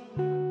you.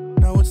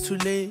 Now it's too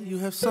late, you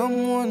have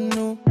someone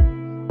new.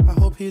 I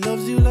hope he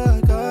loves you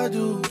like I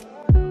do.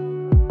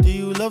 Do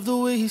you love the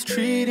way he's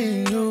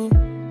treating you?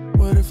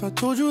 What if I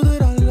told you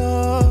that I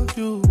love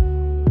you?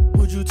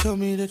 Would you tell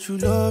me that you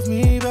love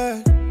me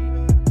back?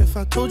 If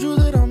I told you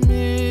that I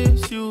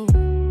miss you,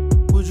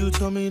 would you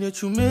tell me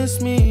that you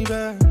miss me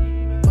back?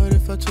 What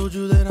if I told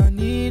you that I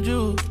need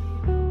you?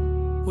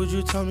 Would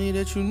you tell me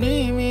that you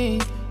need me?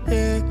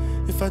 Yeah,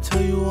 if I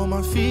tell you all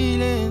my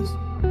feelings,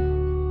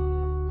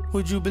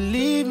 would you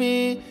believe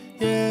me?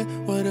 Yeah,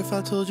 what if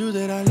I told you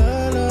that I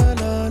love you?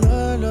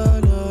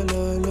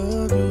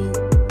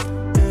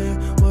 Yeah,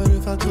 what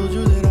if I told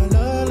you that I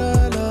love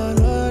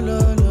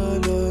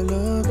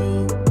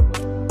you?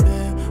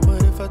 Yeah,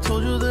 what if I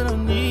told you that I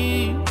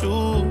need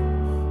you?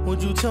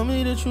 Would you tell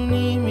me that you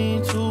need me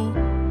too?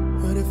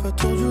 What if I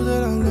told you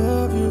that I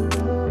love you?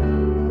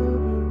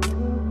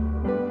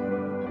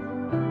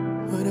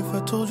 What if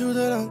I told you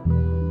that I...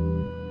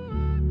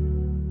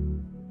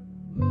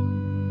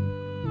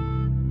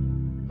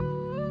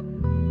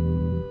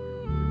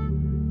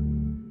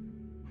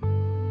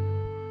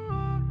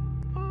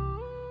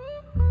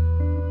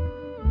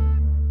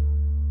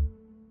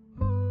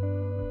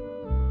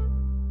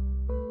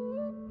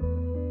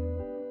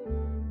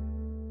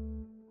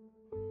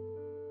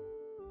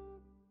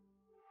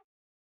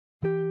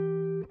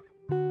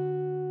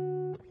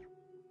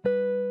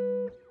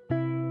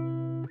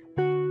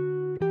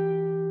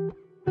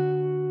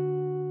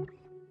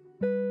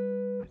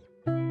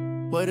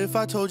 What if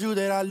I told you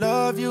that I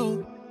love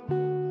you?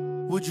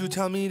 Would you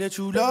tell me that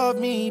you love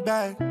me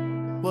back?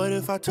 What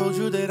if I told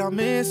you that I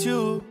miss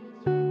you?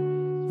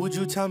 Would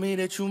you tell me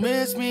that you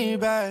miss me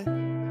back?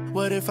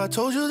 What if I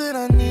told you that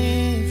I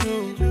need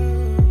you?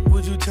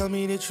 Would you tell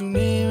me that you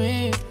need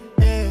me?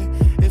 Yeah,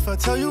 if I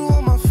tell you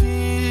all my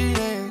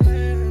feelings,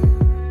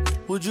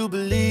 would you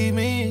believe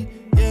me?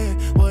 Yeah,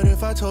 what if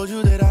if I told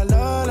you that I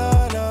love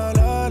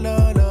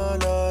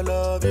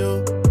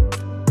you?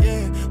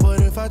 Yeah,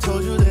 what if I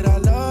told you that I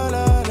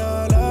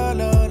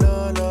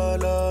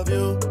love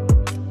you?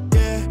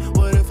 Yeah,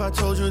 what if I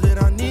told you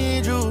that I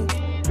need you?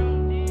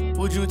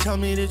 Would you tell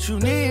me that you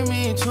need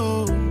me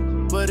too?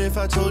 What if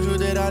I told you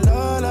that I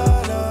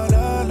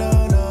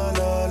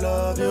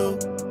love you?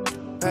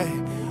 Hey,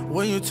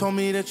 when you told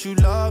me that you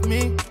love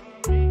me,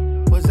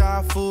 was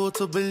I a fool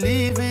to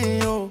believe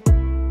in you?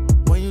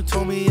 When you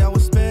told me I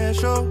was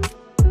special,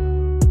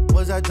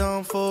 was I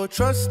dumb for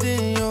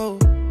trusting you?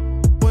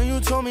 When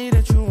you told me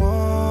that you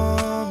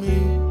want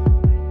me,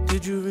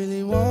 did you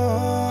really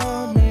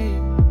want me?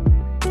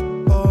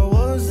 Or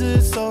was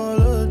this all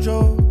a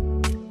joke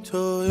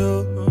to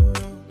you?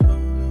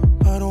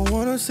 I don't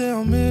wanna say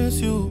I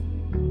miss you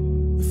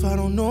if I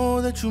don't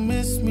know that you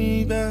miss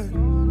me back.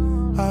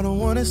 I don't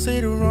wanna say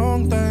the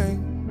wrong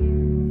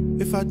thing.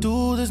 If I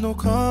do, there's no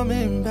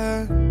coming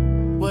back.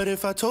 What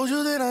if I told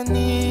you that I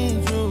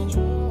need you?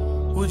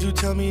 Would you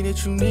tell me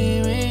that you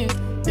need me?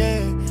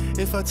 Yeah,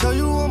 if I tell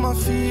you all my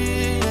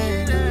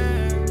feelings,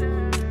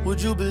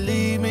 would you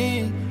believe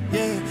me?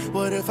 Yeah,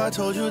 what if I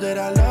told you that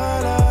I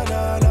love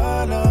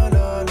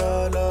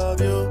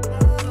you?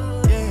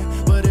 Yeah,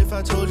 what if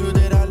I told you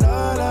that I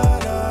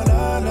love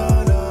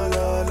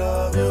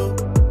you?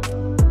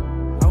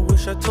 I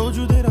wish I told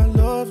you that I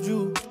loved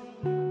you.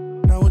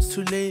 Now it's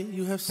too late,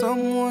 you have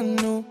someone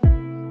new.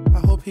 I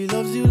hope he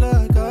loves you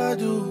like I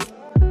do.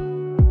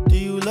 Do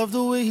you love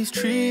the way he's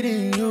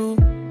treating you?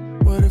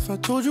 What if I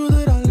told you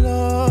that I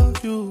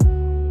love you?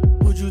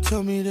 Would you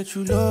tell me that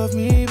you love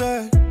me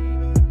back?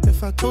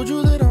 If I told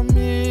you that I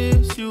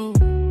miss you,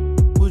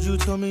 would you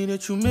tell me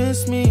that you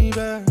miss me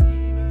back?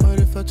 What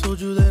if I told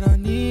you that I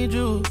need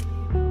you?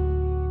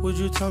 Would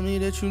you tell me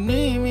that you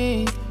need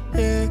me?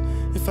 Yeah,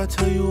 if I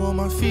tell you all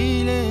my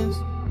feelings,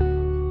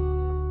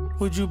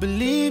 would you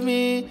believe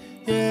me?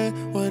 Yeah,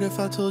 what if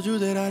I told you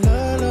that I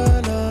love you?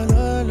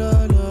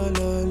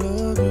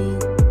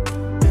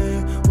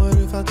 Yeah, what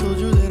if I told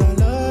you that I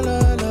love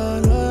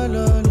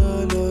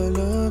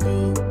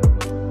you?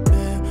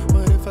 Yeah,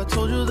 what if I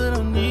told you that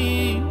I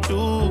need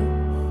you?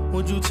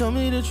 Would you tell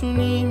me that you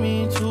need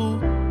me too?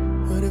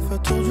 What if I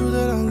told you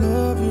that I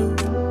love you?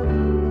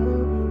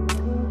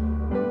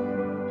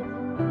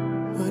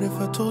 What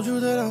if I told you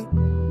that I...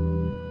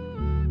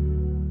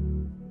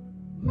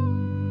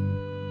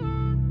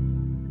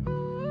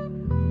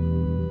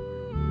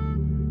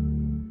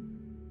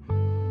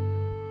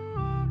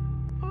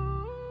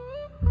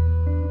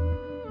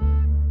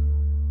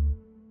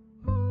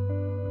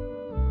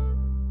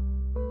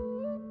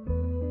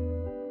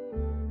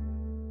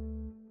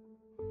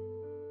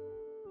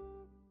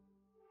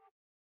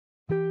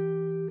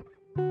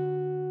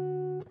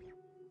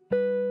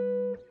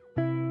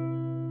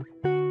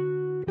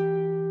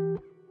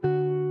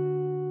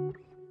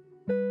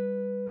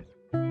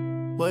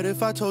 What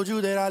if I told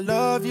you that I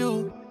love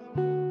you?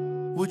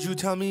 Would you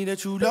tell me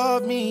that you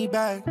love me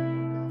back?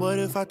 What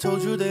if I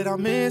told you that I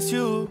miss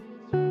you?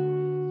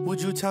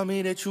 Would you tell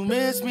me that you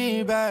miss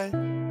me back?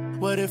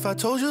 What if I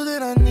told you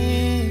that I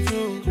need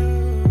you?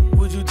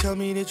 Would you tell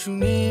me that you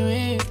need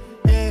me?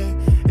 Yeah,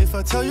 if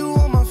I tell you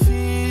all my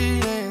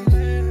feelings,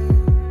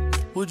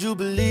 would you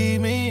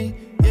believe me?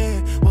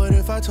 Yeah, what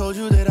if I told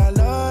you that I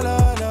love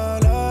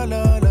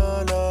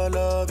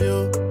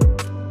you?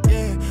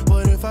 Yeah,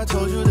 what if I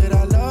told you that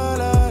I love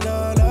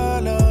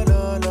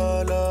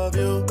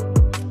you?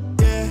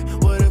 Yeah,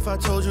 what if I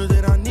told you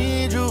that I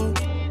need you?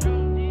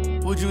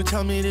 Would you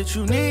tell me that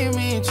you need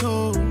me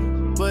too?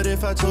 What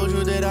if I told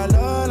you that I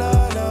love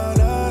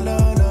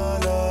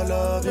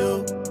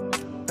you?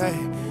 Hey,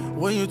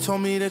 when you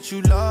told me that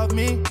you love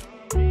me,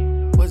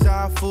 was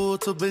I a fool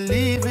to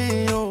believe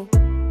in you?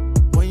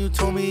 When you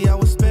told me I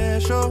was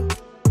special,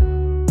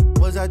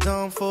 was I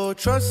dumb for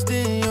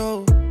trusting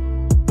you?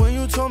 When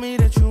you told me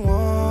that you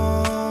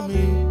want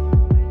me,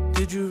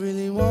 did you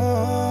really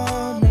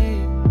want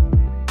me?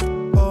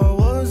 Or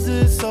was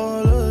this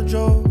all a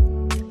joke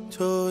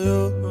to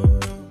you?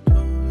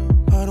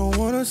 I don't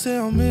wanna say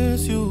I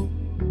miss you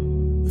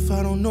if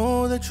I don't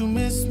know that you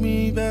miss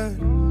me back.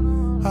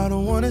 I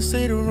don't wanna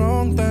say the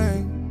wrong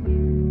thing.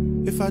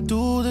 If I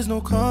do, there's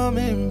no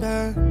coming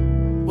back.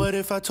 What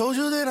if I told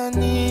you that I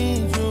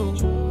need you?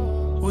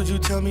 Would you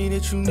tell me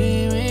that you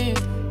need me?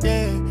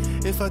 Yeah,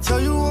 if I tell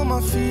you all my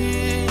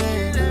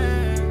feelings,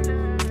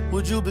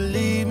 would you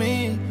believe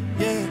me?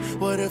 Yeah,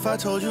 what if I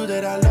told you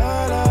that I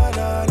love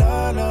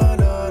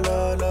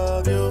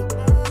you?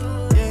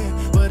 Yeah,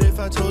 what if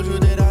I told you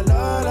that I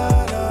love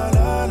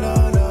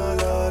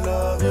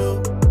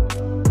you?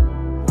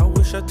 I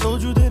wish I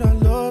told you that I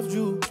loved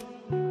you.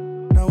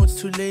 Now it's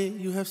too late,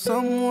 you have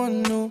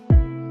someone new.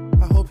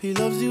 I hope he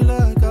loves you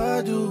like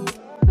I do.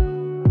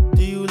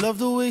 Do you love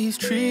the way he's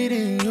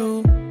treating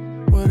you?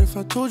 What if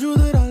I told you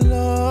that I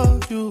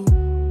love you?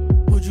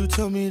 Would you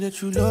tell me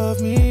that you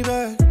love me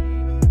back?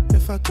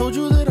 If I told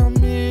you that I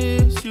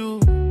miss you,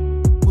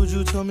 would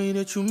you tell me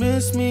that you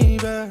miss me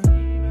back?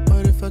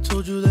 What if I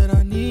told you that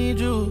I need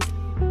you?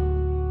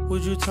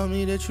 Would you tell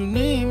me that you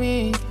need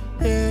me?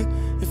 Yeah,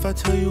 if I I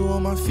tell you all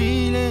my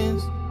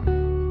feelings,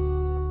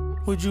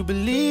 would you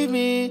believe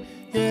me?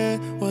 Yeah,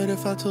 what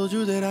if I told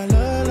you that I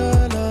love you?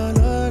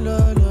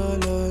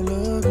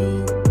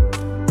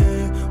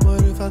 Yeah,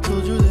 what if I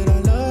told you that I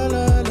love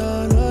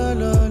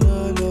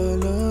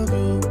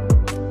you?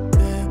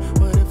 Yeah,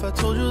 what if I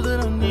told you that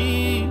I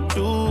need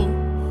you?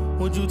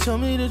 Would you tell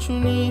me that you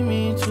need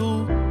me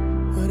too?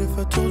 What if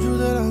I told you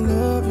that I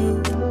love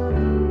you?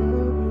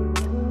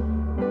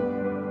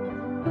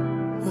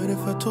 What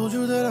if I told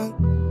you that I...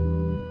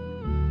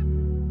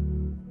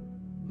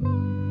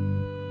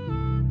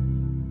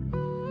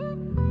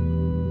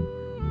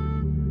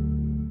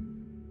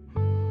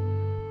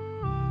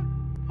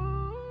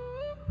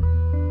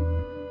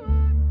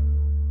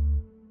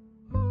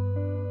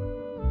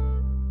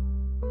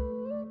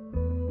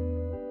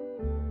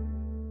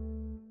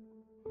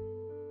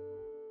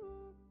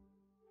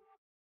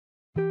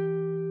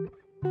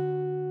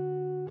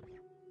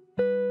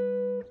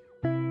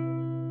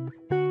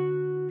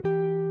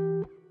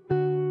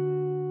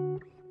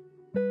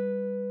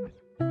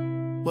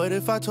 What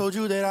if I told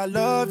you that I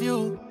love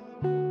you?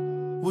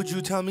 Would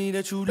you tell me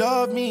that you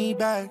love me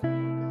back?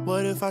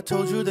 What if I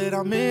told you that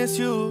I miss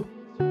you?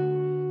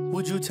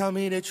 Would you tell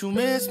me that you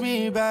miss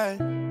me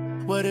back?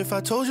 What if I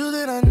told you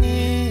that I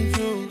need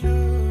you?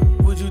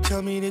 Would you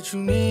tell me that you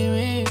need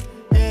me?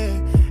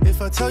 Yeah,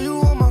 if I tell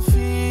you all my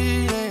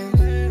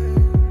feelings,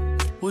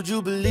 would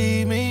you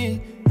believe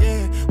me?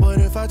 Yeah, what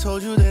if I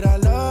told you that I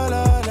love you?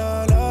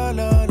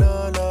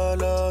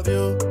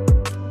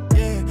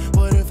 Yeah,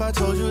 what if I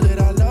told you that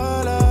I love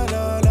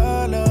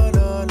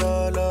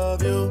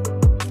you?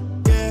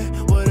 Yeah,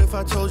 what if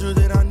I told you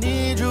that I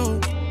need you?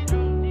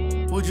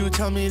 Would you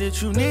tell me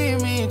that you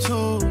need me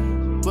too?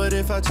 What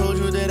if I told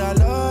you that I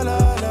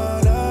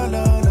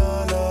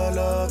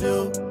love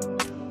you?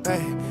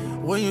 Hey,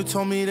 when you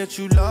told me that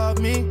you love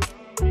me,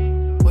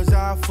 was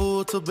I a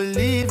fool to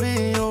believe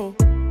in you?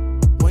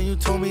 When you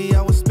told me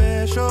I was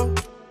special,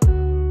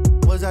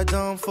 was I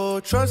dumb for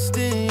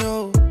trusting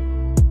you?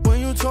 When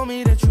you told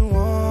me that you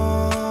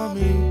want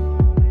me,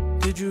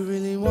 did you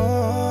really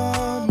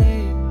want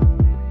me?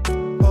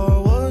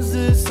 Or was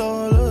this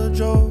all a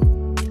joke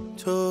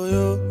to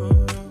you?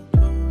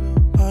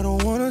 I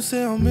don't wanna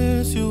say I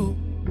miss you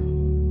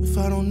if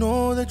I don't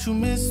know that you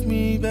miss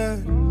me back.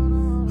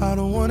 I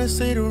don't wanna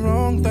say the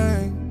wrong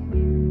thing.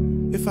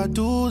 If I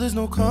do, there's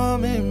no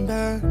coming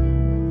back.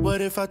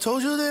 What if I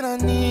told you that I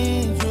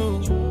need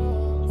you?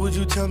 Would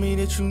you tell me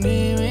that you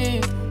need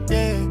me?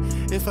 Yeah,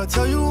 if I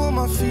tell you all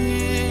my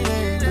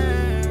feelings,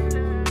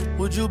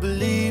 would you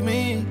believe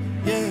me?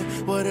 Yeah,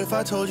 what if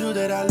I told you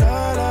that I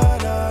love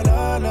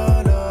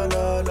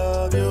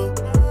you?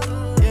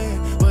 Yeah,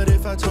 what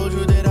if I told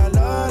you that I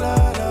love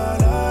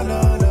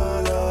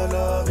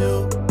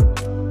you?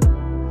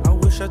 I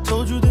wish I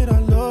told you that I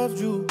loved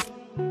you.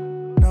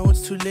 Now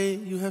it's too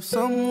late, you have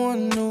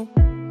someone new.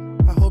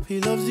 I hope he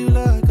loves you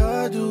like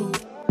I do.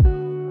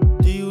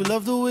 Do you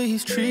love the way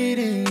he's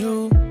treating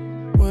you?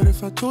 What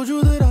if I told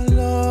you that I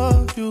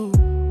love you?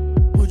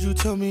 Would you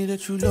tell me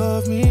that you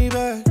love me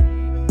back?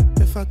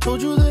 If I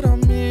told you that I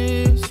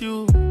miss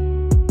you,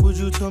 would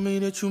you tell me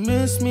that you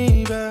miss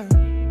me back?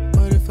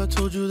 What if I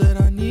told you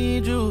that I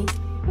need you?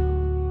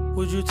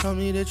 Would you tell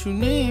me that you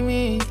need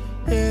me?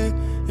 Yeah,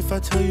 if I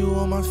tell you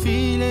all my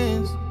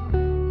feelings,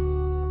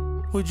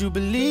 would you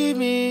believe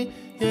me?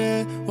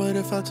 Yeah, what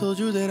if I told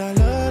you that I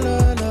love you?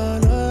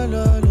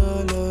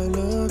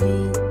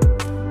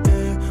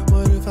 Yeah,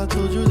 what if I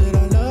told you that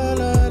I love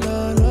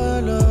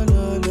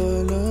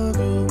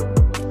you?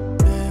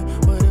 Yeah,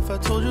 what if I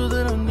told you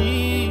that I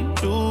need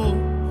you?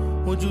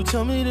 Would you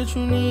tell me that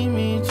you need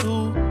me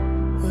too?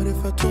 What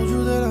if I told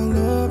you that I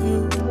love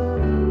you?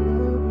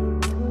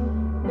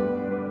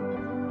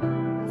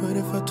 What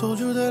if I told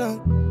you that I...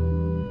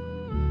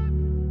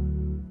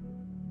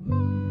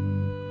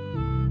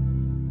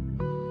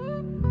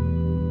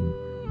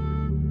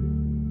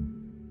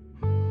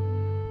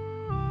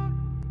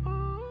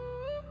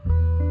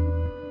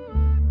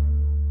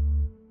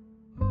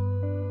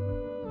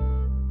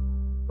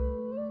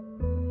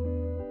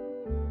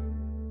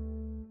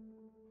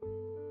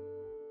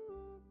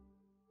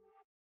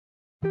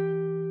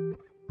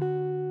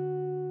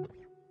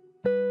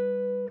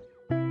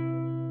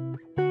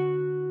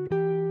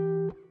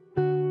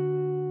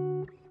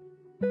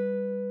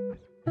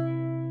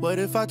 What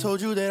if I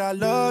told you that I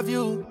love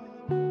you?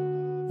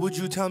 Would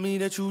you tell me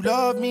that you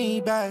love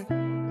me back?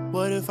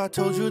 What if I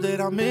told you that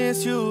I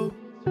miss you?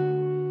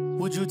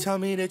 Would you tell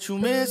me that you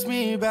miss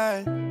me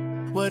back?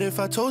 What if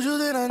I told you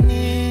that I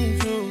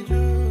need you?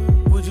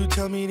 Would you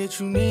tell me that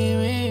you need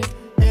me?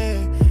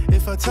 Yeah,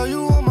 if I tell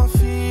you all my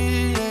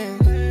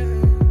feelings,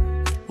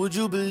 would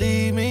you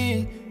believe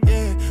me?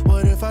 Yeah,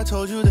 what if I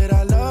told you that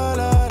I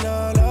love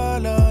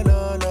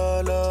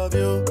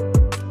you?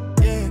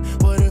 Yeah,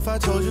 what if I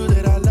told you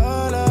that I love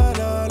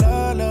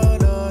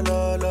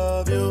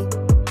you?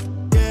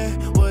 Yeah,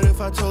 what if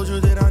I told you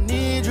that I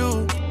need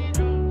you?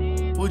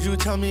 Would you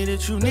tell me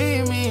that you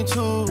need me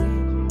too?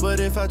 What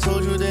if I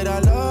told you that I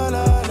love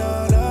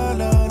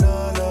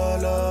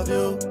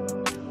you?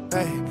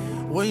 Hey,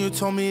 When you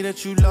told me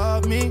that you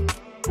love me,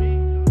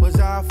 was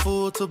I a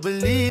fool to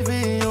believe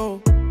in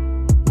you?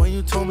 When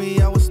you told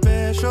me I was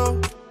special,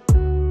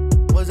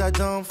 was I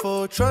dumb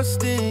for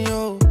trusting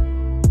you?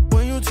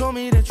 When you told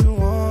me that you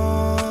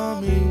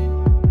want me,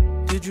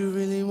 did you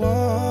really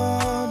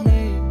want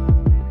me?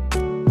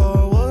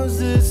 Or was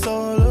this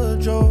all a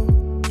joke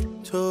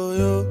to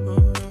you?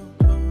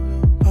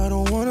 I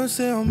don't wanna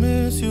say I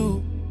miss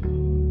you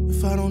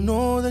if I don't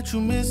know that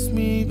you miss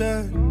me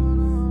back.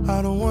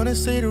 I don't wanna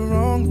say the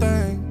wrong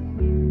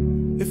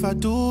thing. If I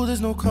do, there's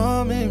no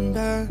coming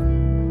back.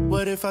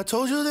 What if I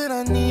told you that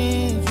I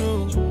need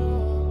you?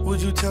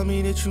 Would you tell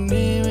me that you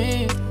need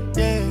me?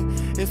 Yeah.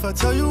 If I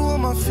tell you all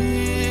my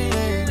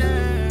feelings,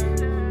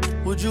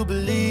 would you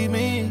believe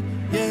me?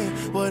 Yeah.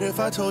 What if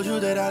I told you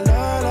that I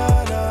love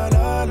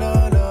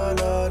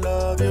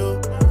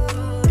you?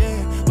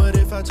 Yeah. What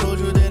if I told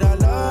you that I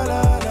love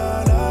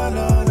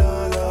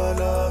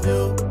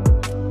you?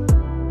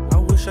 I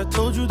wish I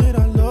told you that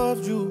I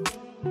loved you.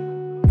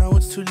 Now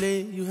it's too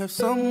late, you have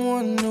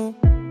someone new.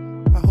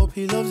 I hope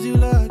he loves you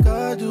like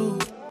I do.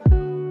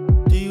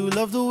 Do you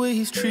love the way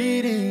he's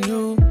treating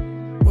you?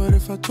 What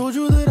if I told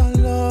you that I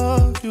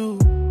love you?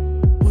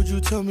 Would you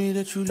tell me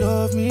that you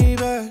love me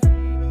back?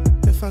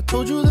 If I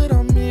told you that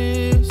I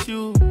miss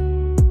you,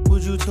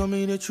 would you tell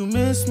me that you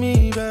miss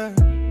me back?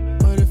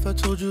 What if I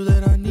told you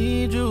that I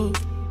need you?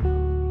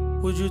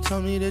 Would you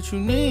tell me that you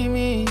need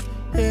me?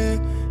 Yeah.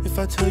 If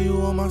I tell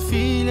you all my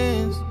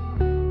feelings,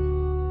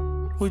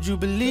 would you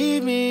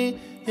believe me?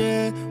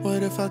 Yeah.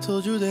 What if I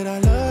told you that I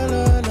love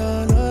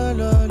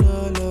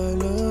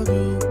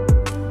you?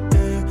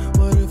 Yeah.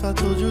 What if I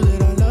told you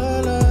that I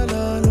love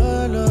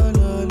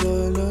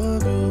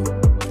you?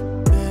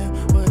 Yeah.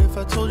 What if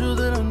I told you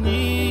that I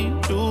need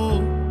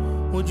you?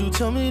 Would you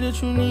tell me that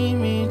you need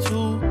me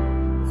too?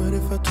 What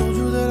if I told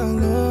you that I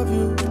love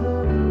you?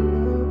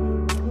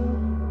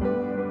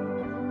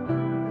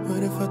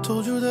 What if I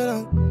told you that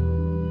I...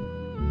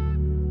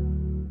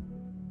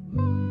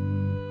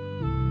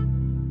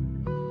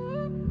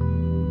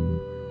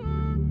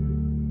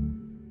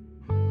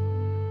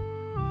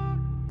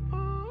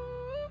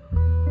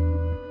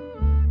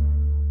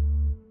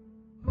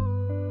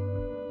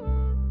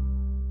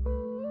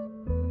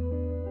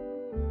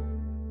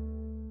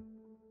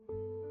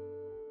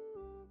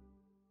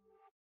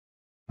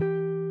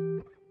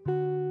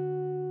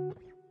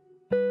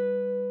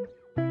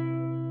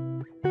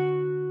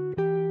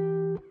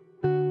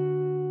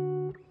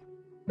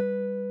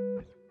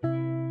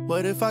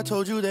 What if I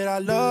told you that I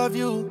love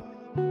you?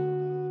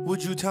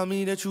 Would you tell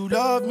me that you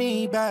love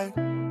me back?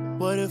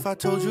 What if I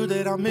told you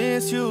that I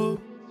miss you?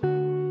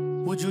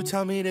 Would you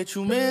tell me that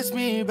you miss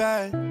me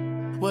back?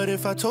 What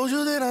if I told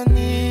you that I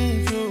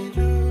need you?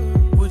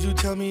 Would you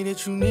tell me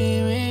that you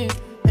need me?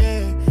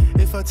 Yeah.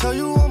 If I tell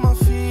you all my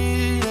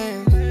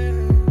feelings,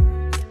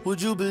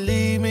 would you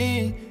believe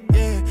me?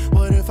 Yeah.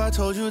 What if I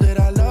told you that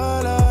I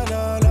love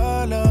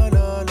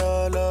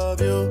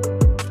you?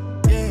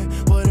 Yeah.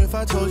 What if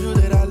I told you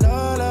that I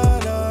love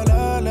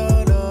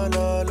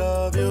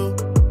you?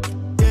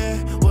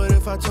 Yeah. What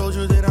if I told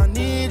you that I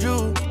need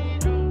you?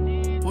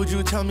 Would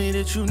you tell me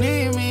that you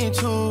need me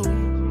too?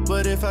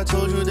 What if I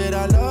told you that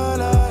I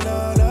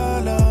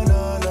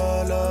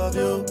love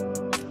you?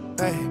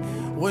 Hey,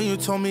 when you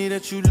told me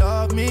that you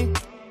love me,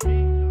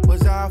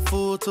 was I a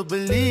fool to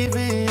believe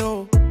in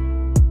you?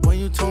 When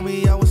you told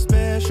me I was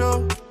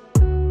special,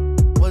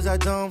 was I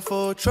dumb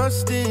for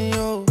trusting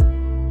you?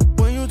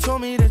 When you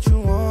told me that you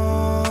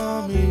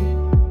want me,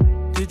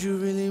 did you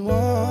really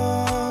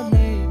want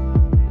me?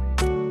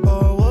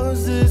 Or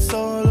was this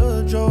all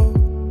a joke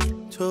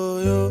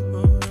to you?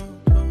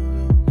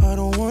 I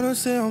don't wanna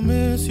say I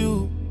miss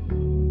you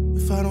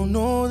if I don't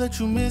know that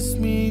you miss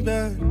me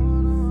back.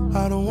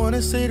 I don't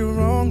wanna say the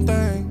wrong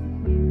thing.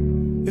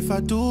 If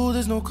I do,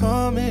 there's no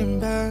coming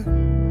back.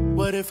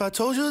 What if I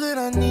told you that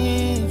I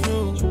need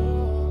you?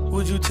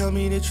 Would you tell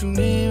me that you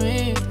need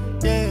me?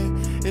 Yeah.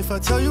 If I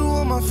tell you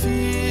all my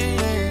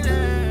feelings,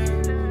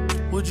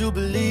 would you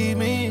believe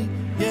me?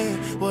 Yeah.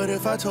 What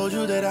if I told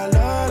you that I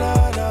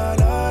love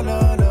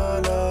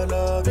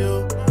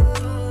you?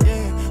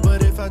 Yeah.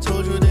 What if I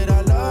told you that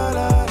I love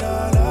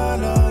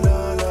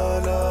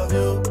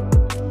you?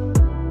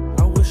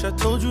 I wish I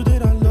told you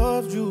that I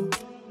loved you.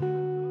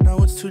 Now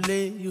it's too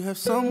late, you have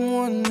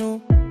someone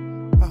new.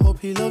 I hope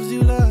he loves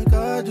you like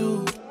I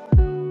do.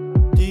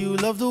 Do you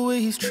love the way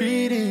he's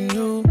treating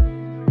you?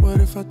 What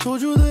if I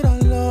told you that I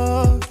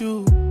love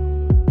you?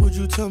 Would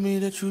you tell me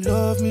that you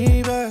love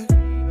me back?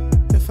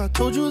 If I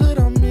told you that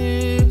I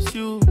miss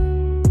you,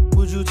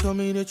 would you tell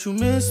me that you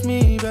miss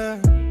me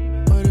back?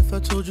 What if I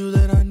told you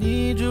that I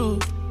need you?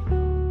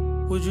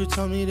 Would you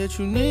tell me that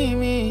you need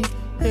me?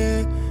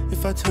 Yeah.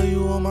 If I tell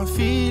you all my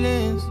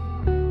feelings,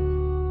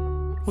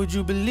 would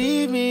you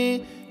believe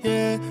me?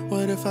 Yeah.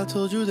 What if I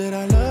told you that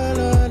I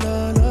love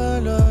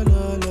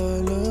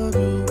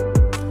you?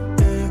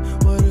 Yeah.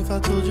 What if I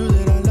told you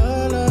that I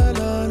love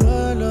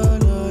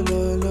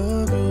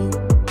you?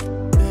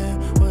 Yeah.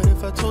 What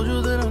if I told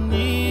you that I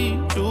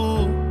need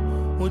you?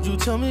 Would you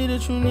tell me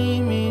that you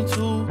need me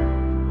too?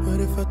 What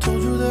if I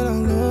told you you that I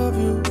love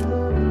you?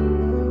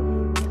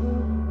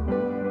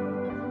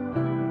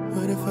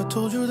 What if I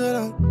told you that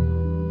I...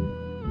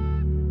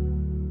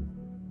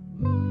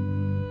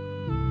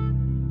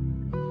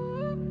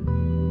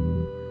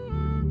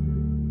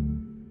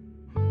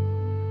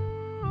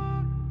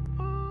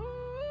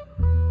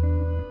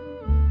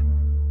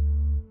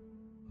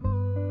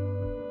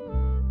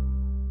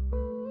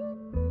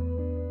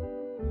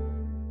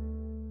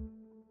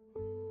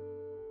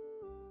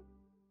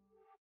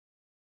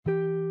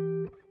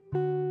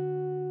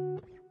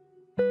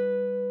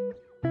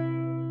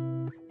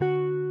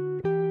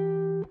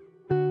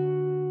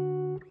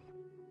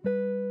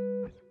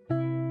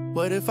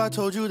 What if I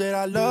told you that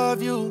I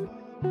love you?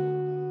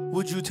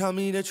 Would you tell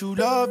me that you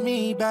love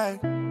me back?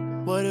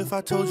 What if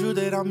I told you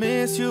that I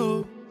miss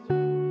you?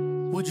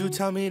 Would you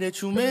tell me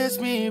that you miss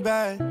me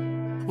back?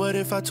 What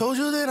if I told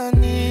you that I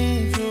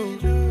need you?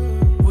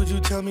 Would you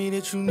tell me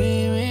that you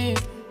need me?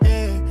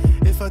 Yeah.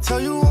 If I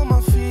tell you all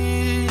my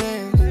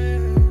feelings,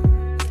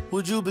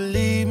 would you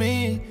believe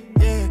me?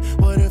 Yeah.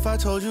 What if I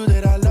told you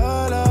that I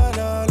love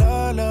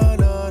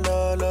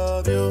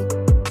you?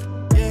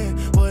 Yeah.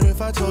 What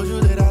if I told you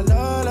that I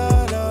love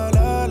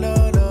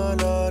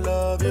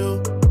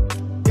you?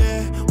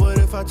 Yeah. What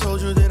if I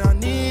told you that I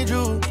need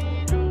you?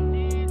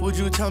 Would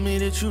you tell me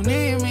that you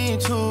need me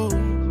too?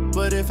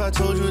 What if I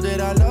told you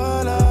that I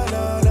love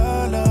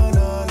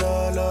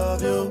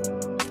you?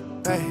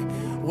 Hey,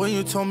 when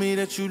you told me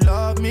that you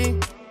love me,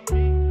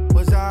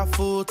 was I a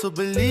fool to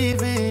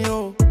believe in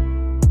you?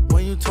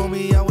 When you told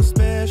me I was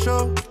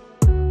special,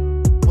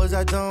 was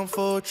I dumb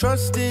for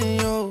trusting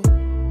you?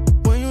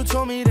 When you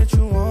told me that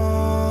you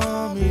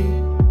want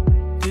me,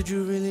 did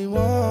you really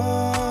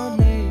want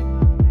me?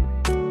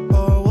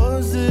 Or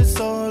was this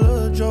all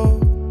a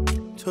joke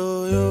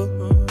to you?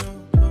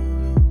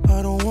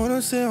 I don't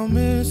wanna say I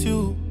miss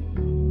you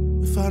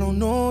if I don't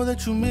know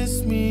that you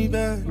miss me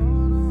back.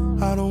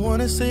 I don't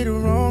wanna say the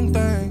wrong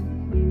thing.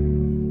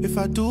 If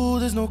I do,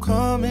 there's no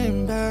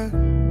coming back.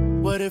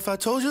 What if I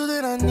told you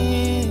that I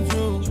need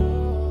you?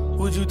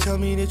 Would you tell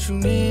me that you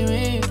need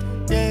me?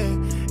 Yeah.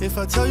 If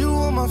I tell you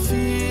all my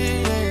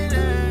feelings,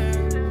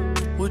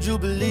 would you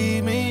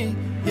believe me?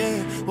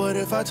 Yeah. What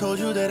if I told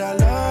you that I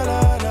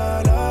love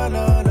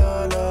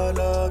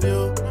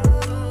you?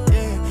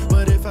 Yeah.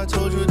 What if I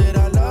told you that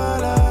I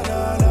love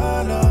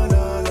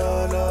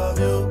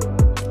you?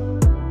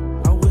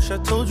 I wish I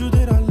told you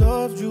that I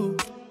loved you.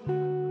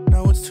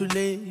 Now it's too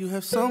late, you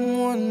have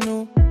someone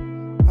new.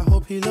 I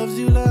hope he loves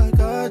you like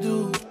I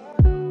do.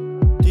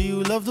 Do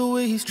you love the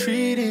way he's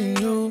treating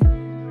you?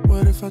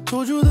 What if I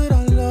told you that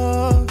I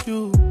love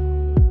you?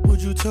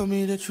 Would you tell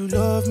me that you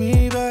love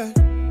me back?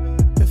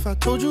 If I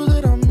told you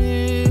that I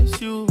miss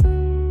you,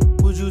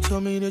 would you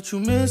tell me that you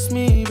miss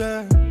me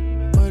back?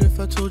 What if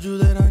I told you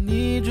that I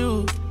need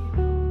you?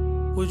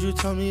 Would you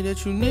tell me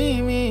that you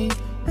need me?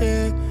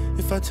 Yeah.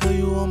 If I tell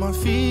you all my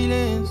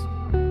feelings,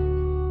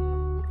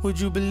 would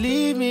you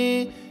believe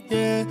me?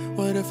 Yeah.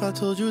 What if I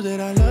told you that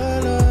I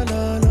love you?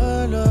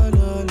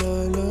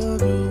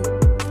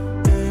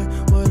 Yeah.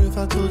 What if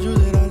I told you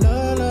that I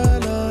love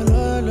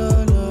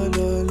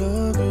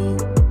you?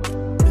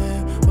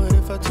 Yeah. What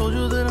if I told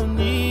you that I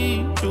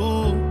need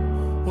you?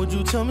 Would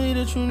you tell me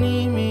that you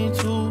need me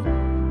too?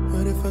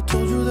 What if I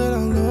told you that I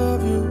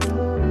love you?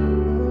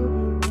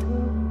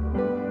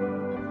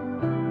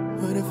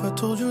 What if I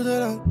told you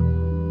that I...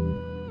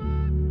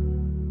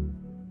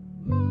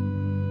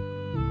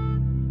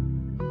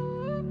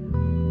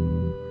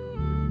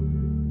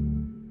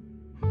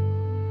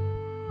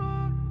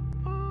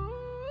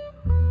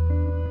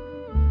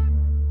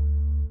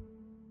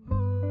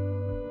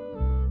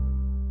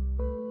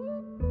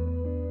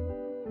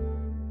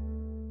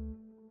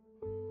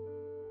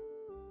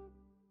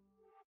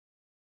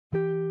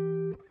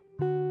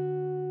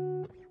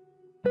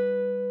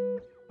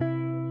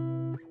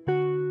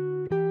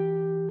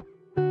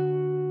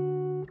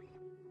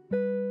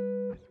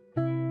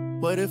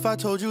 What if I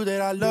told you that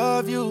I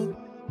love you?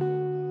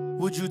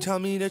 Would you tell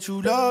me that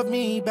you love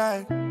me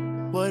back?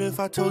 What if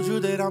I told you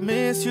that I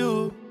miss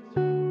you?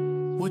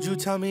 Would you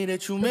tell me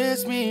that you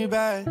miss me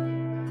back?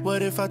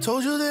 What if I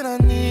told you that I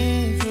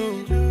need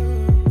you?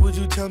 Would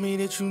you tell me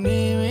that you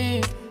need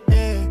me?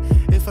 Yeah.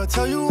 If I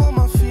tell you all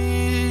my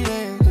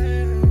feelings,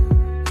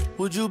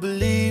 would you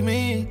believe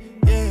me?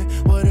 Yeah.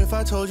 What if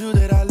I told you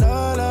that I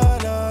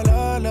love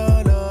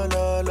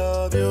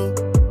you?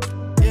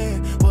 Yeah.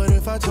 What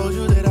if I told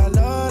you that I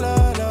love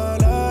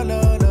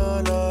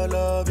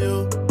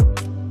you?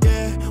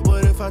 Yeah.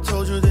 What if I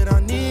told you that I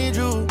need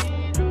you?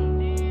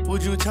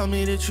 Would you tell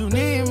me that you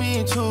need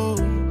me too?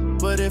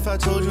 What if I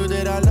told you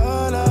that I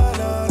love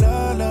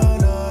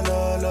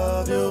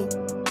you?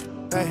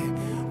 Hey,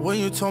 when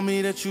you told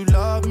me that you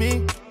love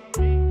me,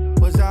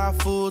 was I a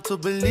fool to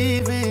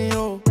believe in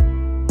you?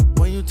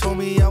 When you told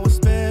me I was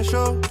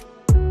special,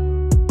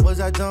 was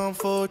I dumb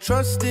for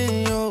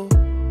trusting you?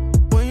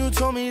 When you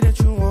told me that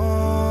you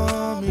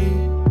want me,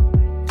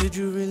 did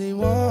you really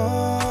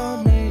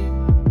want me?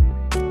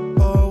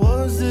 Or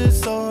was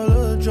this all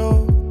a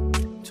joke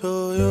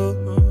to you?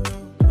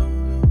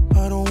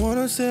 I don't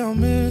wanna say I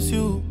miss miss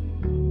you.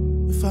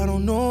 If I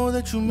don't know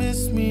that you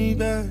miss me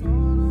back,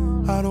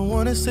 I don't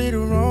wanna say the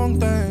wrong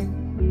thing.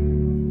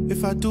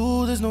 If I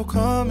do, there's no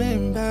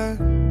coming back.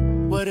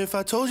 What if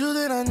I told you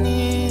that I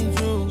need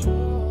you?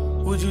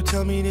 Would you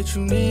tell me that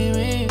you need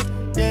me?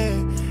 Yeah.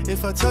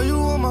 If I tell you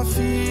all my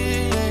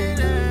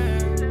feelings,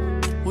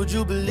 would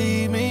you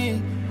believe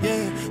me?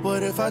 Yeah.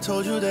 What if I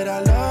told you that I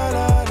love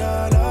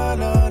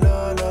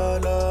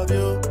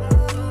you?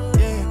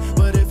 Yeah.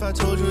 What if I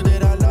told you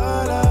that I love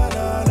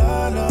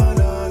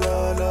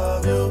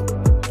you?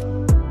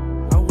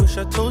 I wish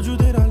I told you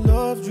that I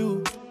loved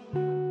you.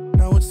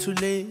 Now it's too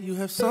late, you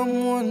have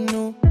someone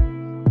new.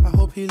 I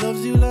hope he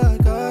loves you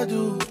like I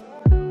do.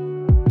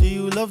 Do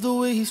you love the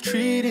way he's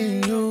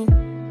treating you?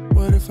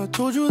 What if I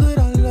told you that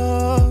I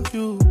love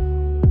you?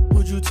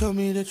 Would you tell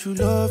me that you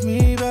love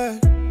me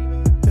back?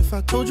 If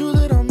I told you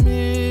that I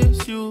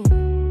miss you,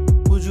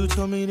 would you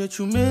tell me that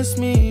you miss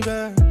me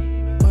back?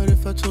 What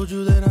if I told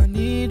you that I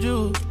need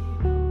you?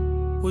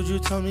 Would you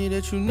tell me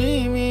that you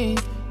need me?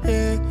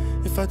 Yeah.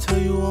 If I tell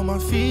you all my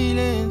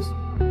feelings,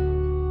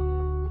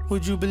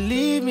 would you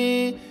believe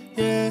me?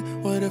 Yeah.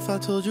 What if I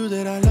told you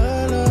that I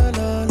love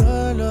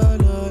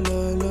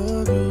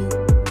you?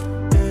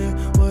 Yeah.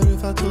 What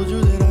if I told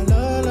you that I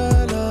love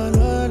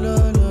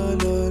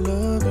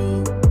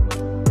you?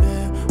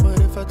 Yeah. What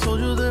if I told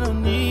you that I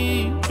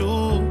need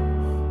you?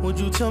 Would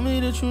you tell me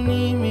that you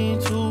need me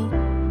too?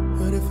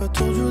 What if I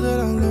told you that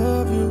I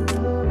love you?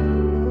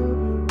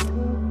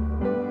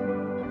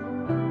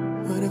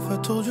 What if I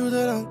told you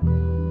that I...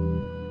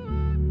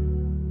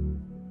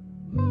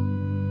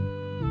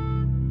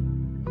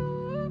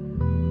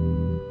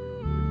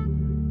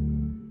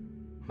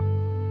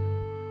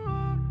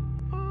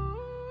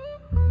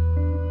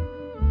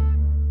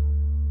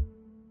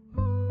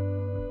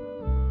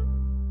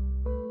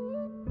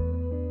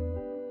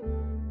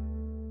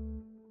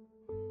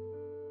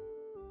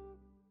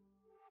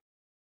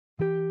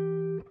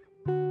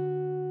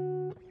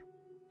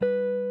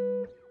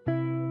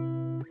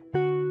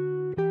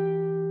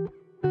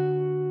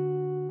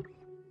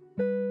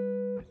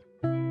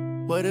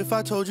 What if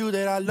I told you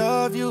that I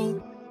love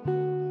you?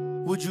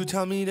 Would you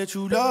tell me that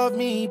you love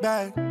me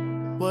back?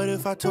 What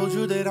if I told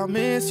you that I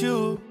miss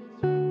you?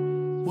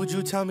 Would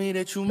you tell me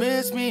that you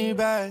miss me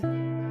back?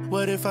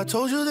 What if I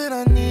told you that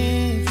I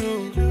need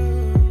you?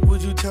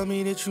 Would you tell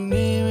me that you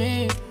need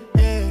me?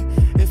 Yeah.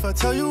 If I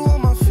tell you all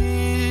my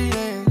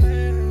feelings,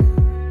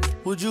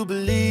 would you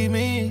believe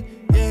me?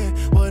 Yeah.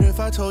 What if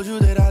I told you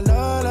that I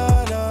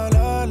love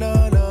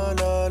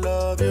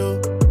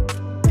you?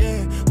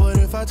 Yeah. What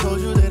if I told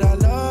you that I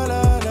love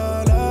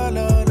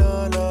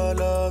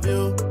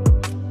you?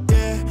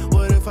 Yeah.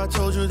 What if I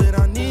told you that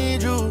I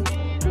need you?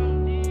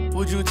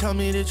 Would you tell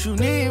me that you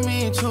need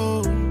me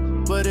too?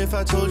 What if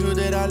I told you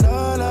that I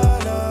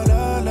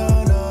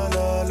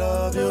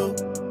love you?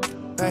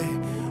 Hey,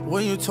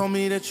 when you told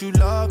me that you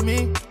love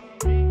me,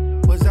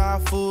 was I a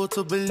fool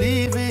to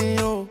believe in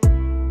you?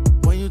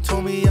 When you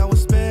told me I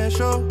was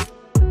special,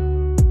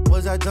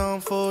 was I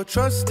dumb for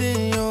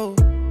trusting you?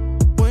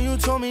 When you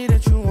told me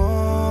that you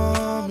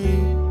want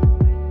me,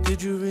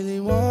 did you really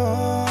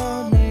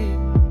want me?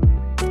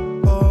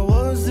 Or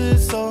was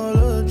this all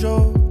a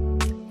joke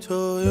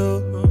to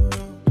you?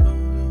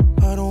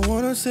 I don't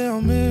wanna say I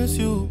miss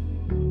you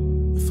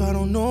if I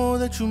don't know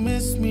that you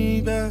miss me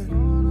back.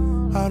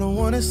 I don't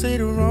wanna say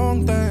the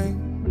wrong thing.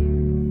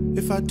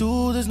 If I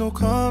do, there's no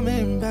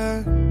coming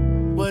back.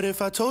 What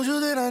if I told you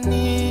that I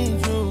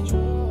need you?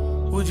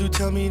 Would you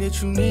tell me that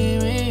you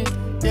need me?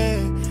 Yeah.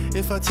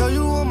 If I tell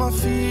you all my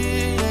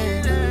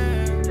feelings,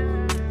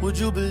 would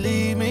you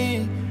believe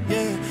me?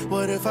 Yeah.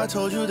 What if I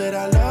told you that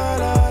I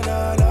love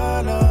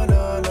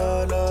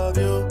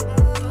you?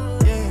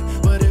 Yeah.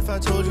 What if I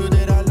told you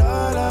that I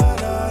love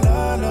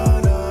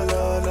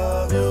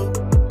you?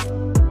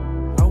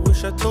 I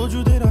wish I told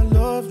you that I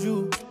loved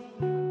you.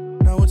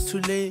 Now it's too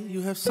late,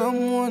 you have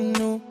someone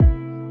new.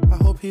 I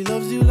hope he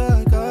loves you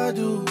like I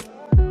do.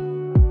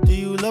 Do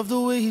you love the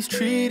way he's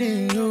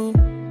treating you?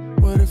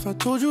 What if I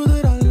told you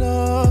that I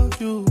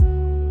love you?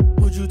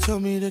 Would you tell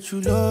me that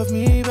you love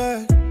me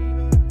back?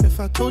 If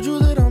I told you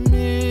that I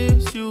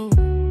miss you,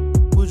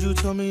 would you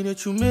tell me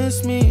that you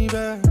miss me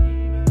back?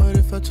 What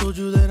if I told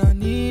you that I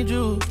need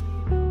you?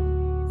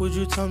 Would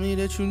you tell me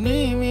that you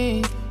need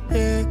me?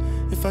 Yeah.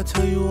 If I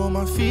tell you all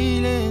my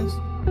feelings,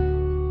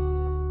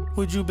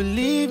 would you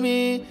believe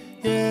me?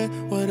 Yeah.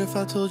 What if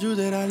I told you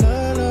that I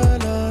love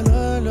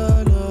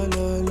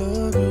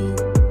you?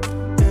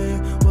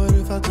 Yeah. What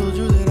if I told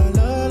you that I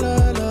love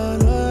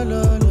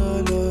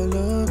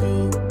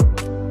you?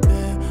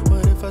 Yeah.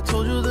 What if I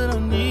told you that I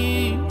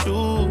need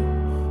you?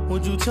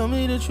 Would you tell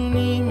me that you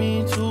need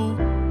me too?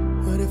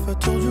 What if I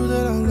told you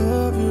that I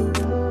love you?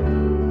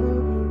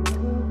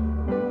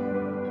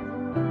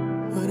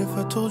 What if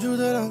I told you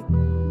that I